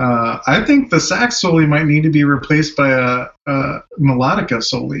 I think the sax soli might need to be replaced by a melodica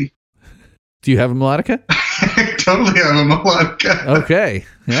soli. Do you have a melodica? I totally have a melodica. Okay.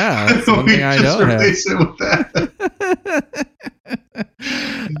 Yeah, that's one thing I don't have. Replace it with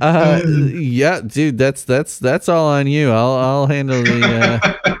that. Yeah, dude, that's all on you. I'll handle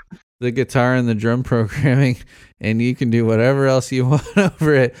the guitar and the drum programming, and you can do whatever else you want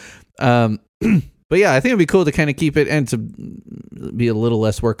over it. But yeah, I think it'd be cool to kind of keep it and to be a little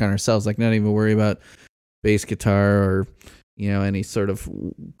less work on ourselves, like not even worry about bass guitar or any sort of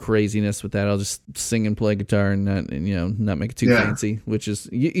craziness with that. I'll just sing and play guitar and not make it too fancy, which is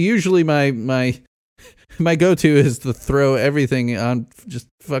usually my go-to is to throw everything on, just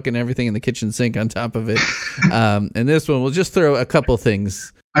fucking everything in the kitchen sink on top of it. And this one, we'll just throw a couple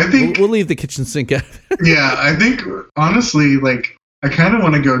things. I think we'll leave the kitchen sink out. Yeah, I think honestly, like, I kind of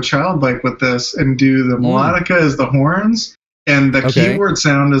want to go childlike with this and do the melodica as the horns, and the keyboard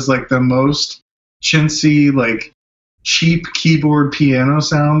sound is like the most chintzy, like cheap keyboard piano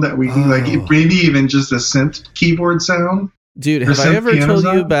sound that we can, like maybe even just a synth keyboard sound. Dude, have I ever told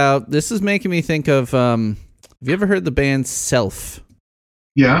you about, this is making me think of, have you ever heard the band Self?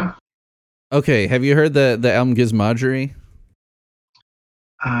 Yeah. Okay, have you heard the album Gizmodery?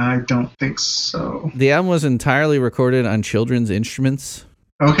 I don't think so. The album was entirely recorded on children's instruments.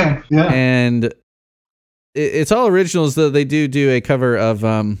 Okay, yeah. And it's all originals, though they do a cover of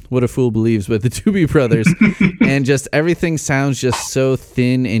What a Fool Believes with the Doobie Brothers. And just everything sounds just so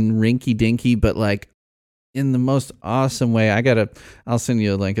thin and rinky-dinky, but like in the most awesome way. I'll send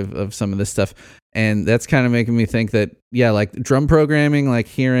you a link of some of this stuff. And that's kind of making me think that, yeah, like drum programming, like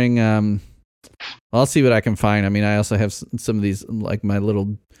hearing... I'll see what I can find. I mean, I also have some of these, like my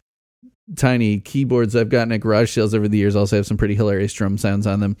little tiny keyboards I've gotten at garage sales over the years also have some pretty hilarious drum sounds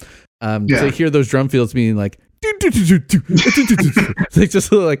on them. To hear those drum fields being like, they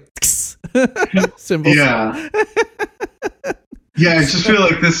just look like cymbals. Yeah. Yeah, I just feel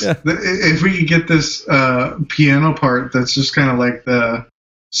like this, if we could get this piano part that's just kind of like the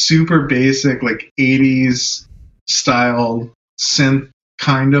super basic, like 80s style synth,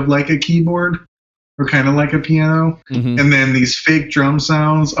 kind of like a keyboard or kind of like a piano, and then these fake drum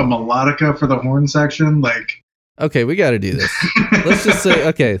sounds, a melodica for the horn section, like. Okay, we got to do this. Let's just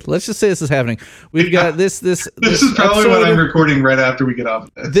say this is happening. We've got this. This is probably what I'm recording right after we get off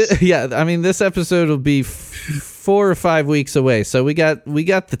of this. Yeah, I mean, this episode will be 4 or 5 weeks away, so we got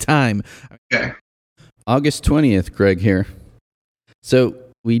the time. Okay. August 20th, Greg here. So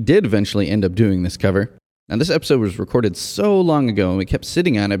we did eventually end up doing this cover. Now, this episode was recorded so long ago, and we kept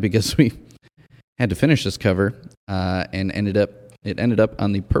sitting on it because we had to finish this cover, and it ended up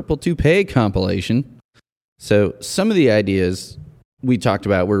on the Purple Toupee compilation. So some of the ideas we talked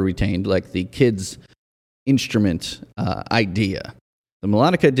about were retained, like the kids' instrument idea. The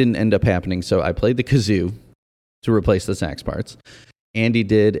melodica didn't end up happening, so I played the kazoo to replace the sax parts. Andy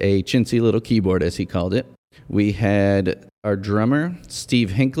did a chintzy little keyboard, as he called it. We had our drummer, Steve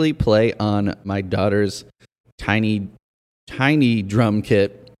Hinckley, play on my daughter's tiny drum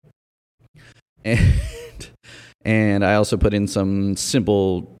kit. And I also put in some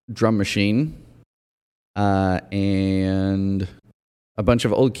simple drum machine and a bunch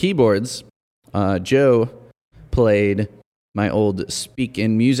of old keyboards. Joe played my old Speak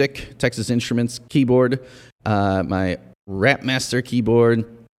in Music, Texas Instruments keyboard, my Rapmaster keyboard,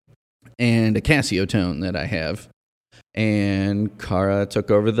 and a Casio tone that I have. And Kara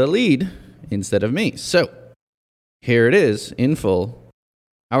took over the lead instead of me. So here it is in full,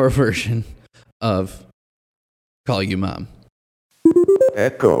 our version of Call You Mom.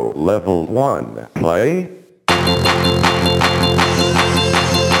 Echo level 1, play. I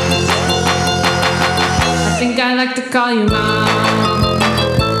think I like to call you Mom,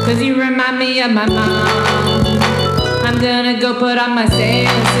 'cause you remind me of my mom. I'm gonna go put on my sailor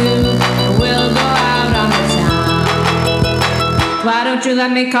suit, and we'll Why don't you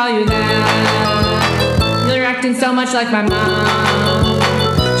let me call you that? You're acting so much like my mom.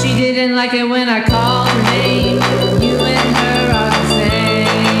 She didn't like it when I called her name. You and her are the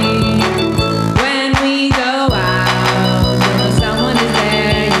same. When we go out, you'll know someone is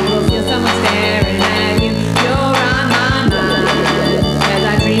there. You will feel someone staring at you. You're on my mind as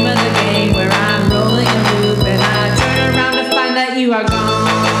I dream of the game where I'm rolling a loop and I turn around to find that you are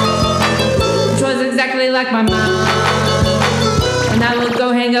gone. Which was exactly like my mom. And I will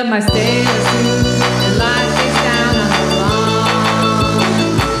go hang up my sailor suit and lie face down on the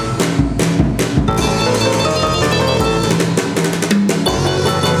lawn.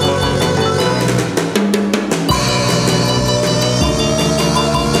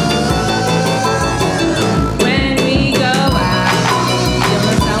 When we go out, you'll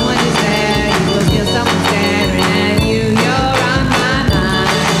know someone is there. You will feel someone staring at you. You're on my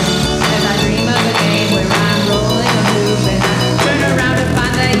mind as I dream of a game where I'm rolling a loop and I turn around to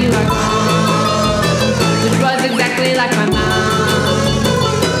find that you are gone. Which was exactly like my mom.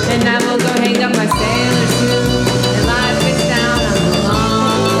 And I will go hang up my sailor suit and lie face down on the lawn.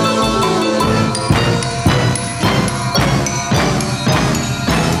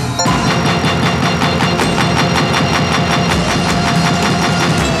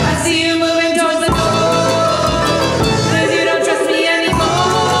 I see you moving towards the door, 'cause you don't trust me anymore.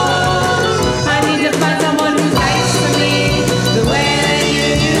 I need to find someone who's nice for me, the way that you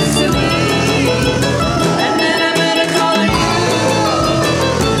used to be. And then I'm gonna call her you,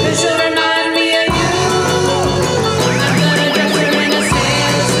 'cause she'll remind me of you. I'm gonna dress her in a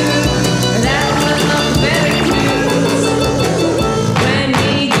sailor suit, and that will look very cute. When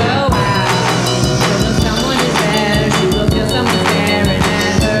we go out, she'll know someone is there. She will feel someone staring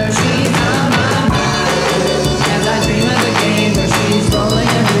at her. She's on my mind as I dream of the game where she's rolling a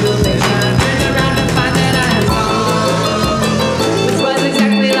loop and I turn around to find that I am gone. Which was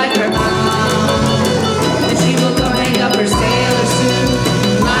exactly like her mom. And she will go hang up her sailor suit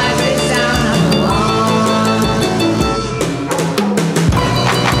and lie face down on the lawn.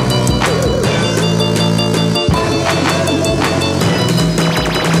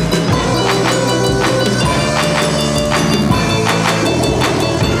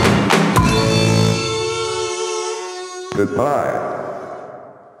 Goodbye.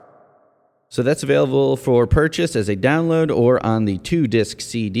 So that's available for purchase as a download or on the 2-disc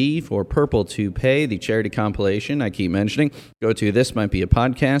CD for Purple Toupee, the charity compilation I keep mentioning. Go to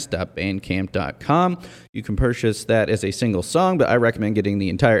thismightbeapodcast.bandcamp.com. You can purchase that as a single song, but I recommend getting the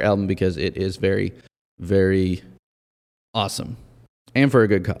entire album because it is very, very awesome and for a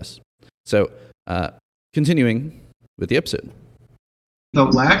good cause. So continuing with the episode. The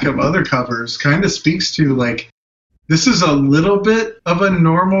lack of other covers kind of speaks to, like, this is a little bit of a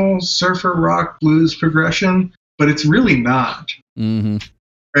normal surfer rock blues progression, but it's really not. Mm-hmm.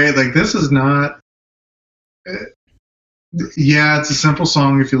 Right? Like, this is not. Yeah, it's a simple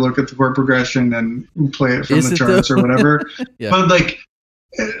song if you look at the chord progression and play it from Is the it charts though? or whatever. Yeah. But, like,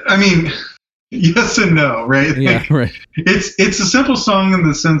 I mean, yes and no, right? Yeah, Like, right. It's a simple song in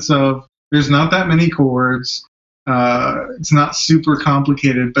the sense of there's not that many chords. It's not super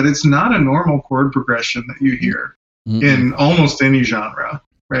complicated, but it's not a normal chord progression that you hear in almost any genre,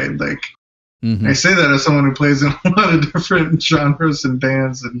 right? Like, I say that as someone who plays in a lot of different genres and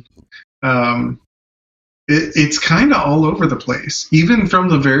bands, and it's kind of all over the place, even from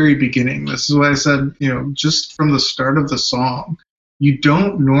the very beginning. This is why I said, just from the start of the song, you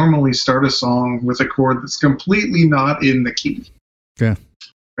don't normally start a song with a chord that's completely not in the key. Yeah.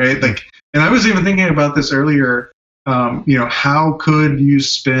 Right? Like, and I was even thinking about this earlier. How could you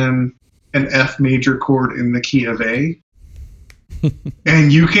spin an F major chord in the key of A?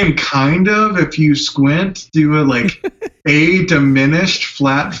 And you can kind of, if you squint, do a like A diminished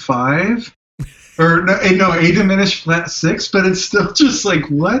flat 5, or no, A diminished flat 6, but it's still just like,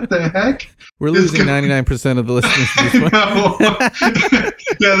 what the heck? We're losing 99% of the listeners to this one.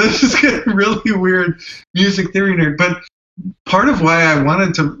 Yeah, this is getting really weird music theory nerd. But part of why I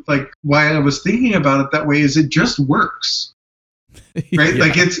wanted to, why I was thinking about it that way is it just works. Right? Yeah,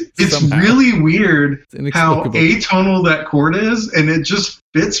 like it's somehow. really weird It's how inexplicable. atonal that chord is, and it just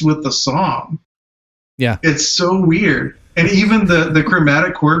fits with the song. Yeah. It's so weird. And even the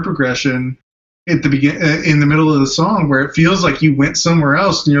chromatic chord progression at the in the middle of the song, where it feels like you went somewhere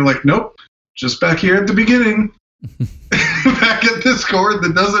else, and you're like, nope, just back here at the beginning, back at this chord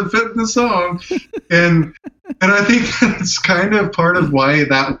that doesn't fit in the song. And I think that's kind of part of why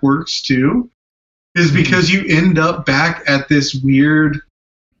that works too, is because you end up back at this weird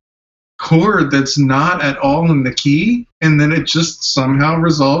chord that's not at all in the key, and then it just somehow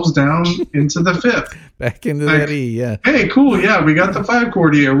resolves down into the fifth. Back into Like, that E, yeah. Hey, cool, yeah, we got the 5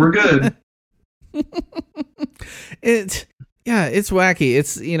 chord here, we're good. It's wacky.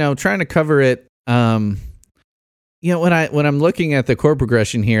 It's, trying to cover it. When I'm looking at the chord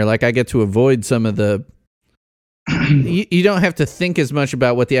progression here, like I get to avoid some of the. You don't have to think as much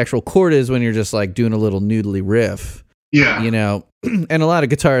about what the actual chord is when you're just like doing a little noodly riff. Yeah. And a lot of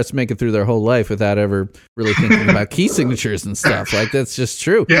guitarists make it through their whole life without ever really thinking about key signatures and stuff. Like, that's just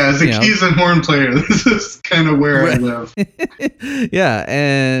true. Yeah, as a keys and horn player, this is kind of where I live. Yeah,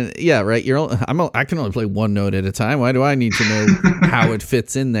 and yeah, right. I can only play one note at a time. Why do I need to know how it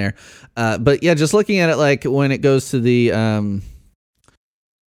fits in there? But yeah, just looking at it, like when it goes to the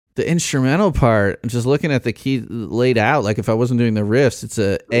instrumental part, just looking at the key laid out, like if I wasn't doing the riffs, it's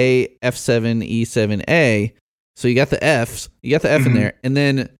a F7, E7, A. So you got the Fs, you got the F in there, and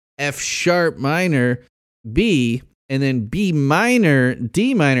then F sharp minor, B, and then B minor,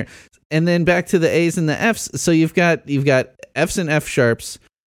 D minor, and then back to the A's and the Fs. So you've got Fs and F sharps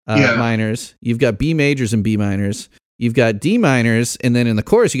minors. You've got B majors and B minors. You've got D minors, and then in the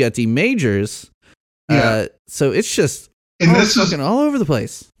chorus you got D majors. Yeah. So it's just this is fucking all over the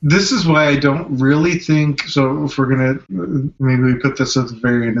place. This is why I don't really think. So if we're gonna maybe we put this at the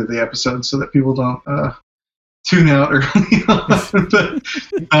very end of the episode so that people don't tune out early on. But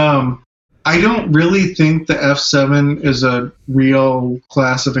I don't really think the F7 is a real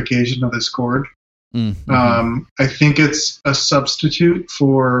classification of this chord. I think it's a substitute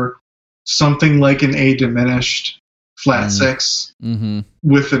for something like an A diminished flat 6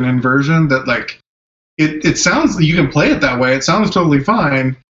 with an inversion that, like, it sounds, you can play it that way. It sounds totally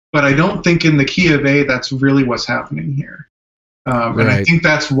fine, but I don't think in the key of A that's really what's happening here. And I think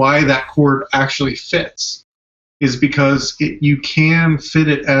that's why that chord actually fits, is because you can fit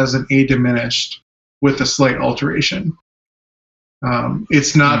it as an A diminished with a slight alteration.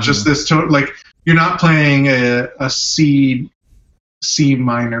 It's not just this like you're not playing a C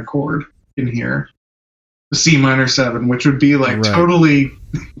minor chord in here, the C minor 7, which would be like totally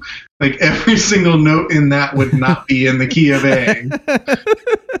like every single note in that would not be in the key of A.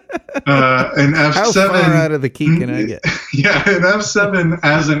 An F7. How far out of the key can I get? Yeah, an F7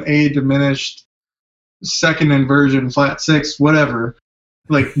 as an A diminished second inversion flat 6, whatever,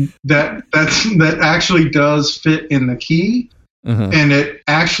 like that actually does fit in the key, and it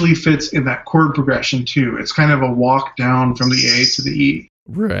actually fits in that chord progression too. It's kind of a walk down from the A to the E.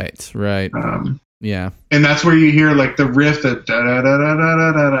 Right. Yeah, and that's where you hear like the riff that da da da da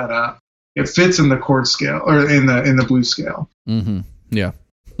da da da da. It fits in the chord scale or in the blues scale. Yeah.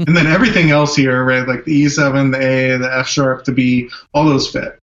 And then everything else here, right? Like the E7, the A, the F sharp, the B, all those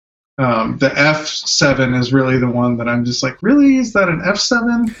fit. The F7 is really the one that I'm just like, really? Is that an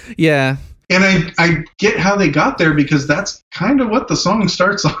F7? Yeah. And I get how they got there, because that's kind of what the song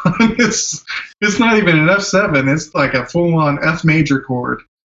starts on. It's not even an F7. It's like a full-on F major chord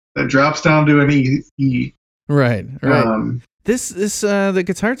that drops down to an E. Right. This the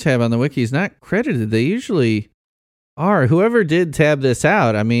guitar tab on the wiki is not credited. They usually are. Whoever did tab this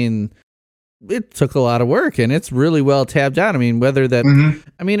out, I mean, it took a lot of work, and it's really well tabbed out. I mean, whether that,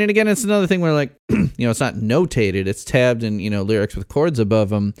 I mean, and again, it's another thing where, like, it's not notated, it's tabbed in, lyrics with chords above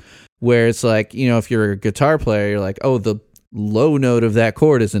them, where it's like, if you're a guitar player, you're like, oh, the low note of that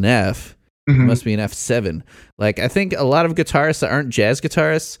chord is an F. It must be an F7. Like, I think a lot of guitarists that aren't jazz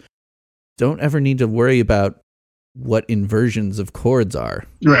guitarists don't ever need to worry about what inversions of chords are.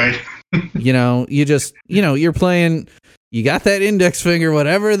 Right. You just, you're playing, you got that index finger,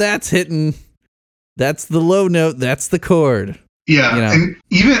 whatever that's hitting, that's the low note, that's the chord. Yeah. And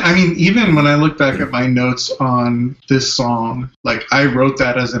even when I look back at my notes on this song, like I wrote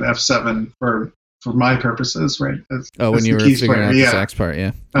that as an F7 for my purposes, right? When you were figuring out the sax part,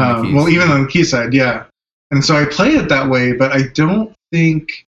 yeah. Well, even on the key side, yeah. And so I play it that way, but I don't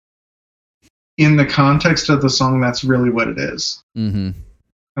think in the context of the song that's really what it is.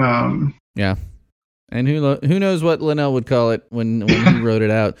 Yeah. And who knows what Linnell would call it when he wrote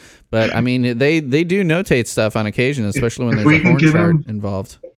it out. But, I mean, they do notate stuff on occasion, especially when there's a horn chart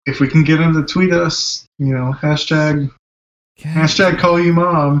involved. If we can get him to tweet us, hashtag call you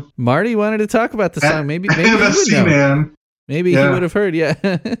mom. Marty wanted to talk about the song. Maybe he would know. Man. Maybe he would have heard, yeah.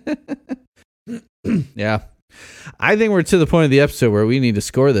 Yeah. I think we're to the point of the episode where we need to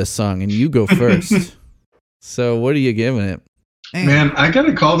score this song, and you go first. So what are you giving it? Man, I got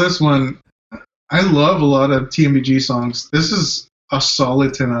to call this one. I love a lot of TMBG songs. This is a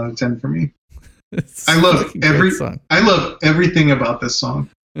solid 10 out of 10 for me. I love everything about this song.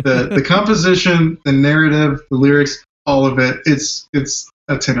 The composition, the narrative, the lyrics, all of it. It's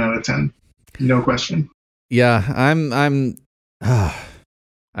a 10 out of 10. No question. Yeah, I'm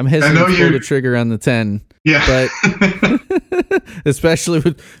hesitant to pull the trigger on the 10. Yeah. But especially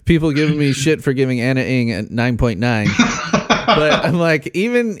with people giving me shit for giving Anna Ing at 9.9. But I'm like,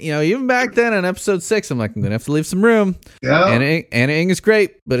 even back then on episode 6, I'm like, I'm gonna have to leave some room. Yeah. Anna Ing is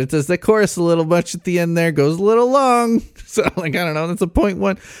great, but it does that chorus a little much at the end there, goes a little long. So like, I don't know, that's a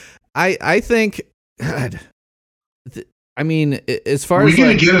 0.1. I think, God, I mean, as far as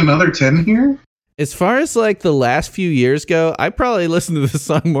gonna get another 10 here? As far as like the last few years go, I probably listened to this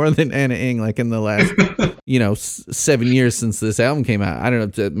song more than Anna Ing, like in the last, 7 years since this album came out. I don't know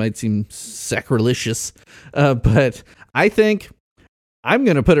if that might seem sacrilegious, but I think I'm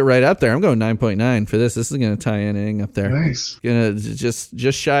going to put it right up there. I'm going 9.9 for this. This is going to tie Anna Ing up there. Nice. Gonna just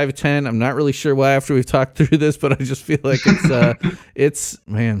shy of 10. I'm not really sure why after we've talked through this, but I just feel like it's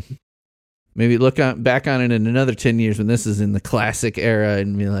man. Maybe look back on it in another 10 years when this is in the classic era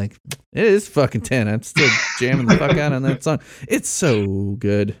and be like, it is fucking 10. I'm still jamming the fuck out on that song. It's so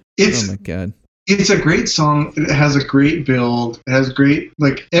good. Oh my God. It's a great song. It has a great build. It has great,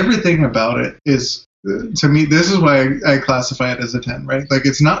 like, everything about it is, to me, this is why I classify it as a 10, right? Like,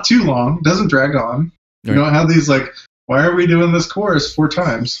 it's not too long. Doesn't drag on. You don't have these, like, why are we doing this chorus 4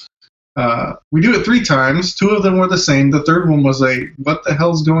 times? We do it 3 times. 2 of them were the same. The third one was like, what the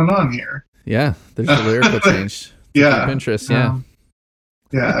hell's going on here? Yeah, there's a lyrical change. Yeah. Pinterest, yeah.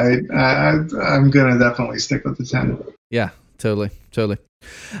 I'm going to definitely stick with the 10. Yeah, totally. Do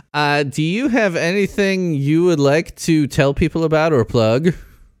you have anything you would like to tell people about or plug?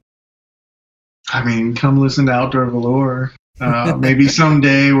 I mean, come listen to Outdoor Velour. Maybe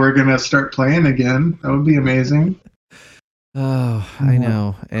someday we're going to start playing again. That would be amazing. Oh, I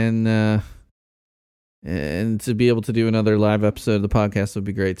know. And to be able to do another live episode of the podcast would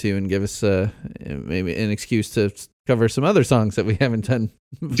be great too, and give us maybe an excuse to cover some other songs that we haven't done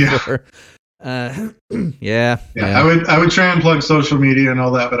before. Yeah. I would try and plug social media and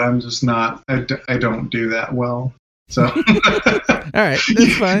all that, but I'm just not. I don't do that well. So, all right,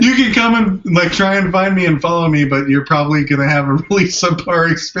 that's fine. You can come and like try and find me and follow me, but you're probably gonna have a really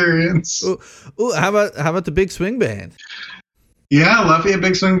subpar experience. Ooh, how about the Big Swing Band? Yeah, Lafayette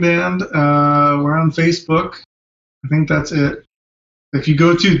Big Swing Band. We're on Facebook. I think that's it. If you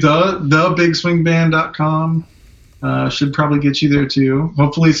go to thebigswingband.com, should probably get you there too.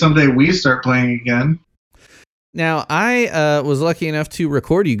 Hopefully someday we start playing again. Now, I was lucky enough to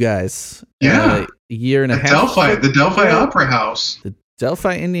record you guys a year and a half. The Delphi Opera House. The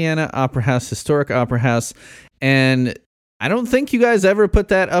Delphi, Indiana Opera House, historic opera house. And I don't think you guys ever put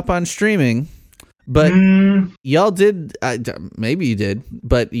that up on streaming. But y'all did, maybe you did,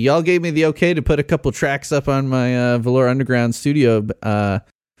 but y'all gave me the okay to put a couple tracks up on my Velour Underground studio on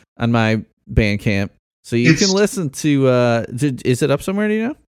my Bandcamp. So you can listen to, is it up somewhere, do you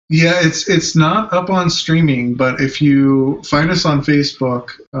know? Yeah, it's not up on streaming, but if you find us on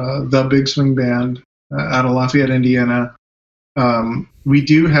Facebook, The Big Swing Band out of Lafayette, Indiana, we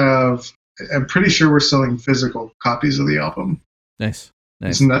do have, I'm pretty sure we're selling physical copies of the album. Nice.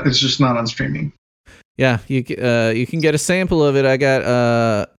 It's just not on streaming. Yeah, you can get a sample of it. I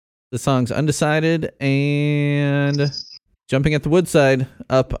got the songs Undecided and Jumping at the Woodside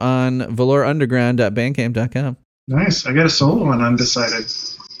up on velourunderground.bandcamp.com. Nice. I got a solo on Undecided.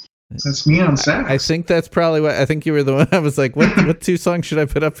 That's me on sax. I think that's probably what, I think you were the one I was like, what 2 songs should I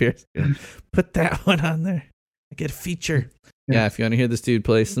put up here? Put that one on there. I get a feature. Yeah, if you want to hear this dude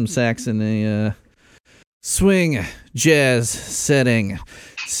play some sax in a swing jazz setting.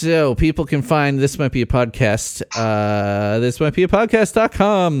 So people can find This Might Be a Podcast,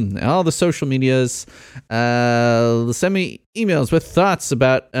 thismightbeapodcast.com, all the social medias. Send me emails with thoughts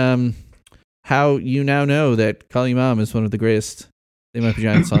about how you now know that Call You Mom is one of the greatest They Might Be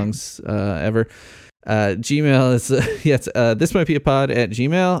Giant songs ever. Gmail is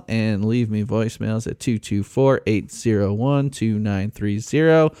thismightbeapod@gmail, and leave me voicemails at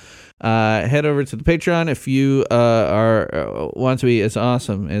 224-801-2930. Head over to the Patreon if you want to be as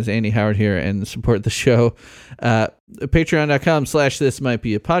awesome as Andy Howard here and support the show.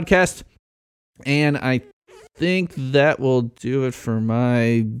 Patreon.com/thismightbeapodcast. And I think that will do it for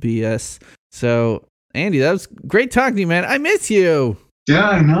my BS. So, Andy, that was great talking to you, man. I miss you. Yeah,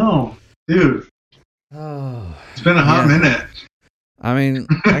 I know. Dude. Oh, it's been a hot minute. I mean,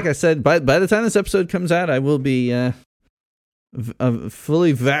 like I said, by the time this episode comes out, I will be a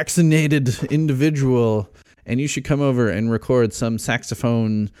fully vaccinated individual, and you should come over and record some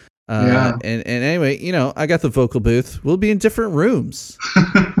saxophone. And anyway, I got the vocal booth. We'll be in different rooms.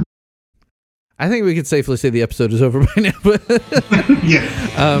 I think we could safely say the episode is over by now. But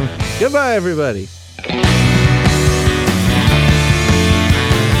yeah. Goodbye, everybody.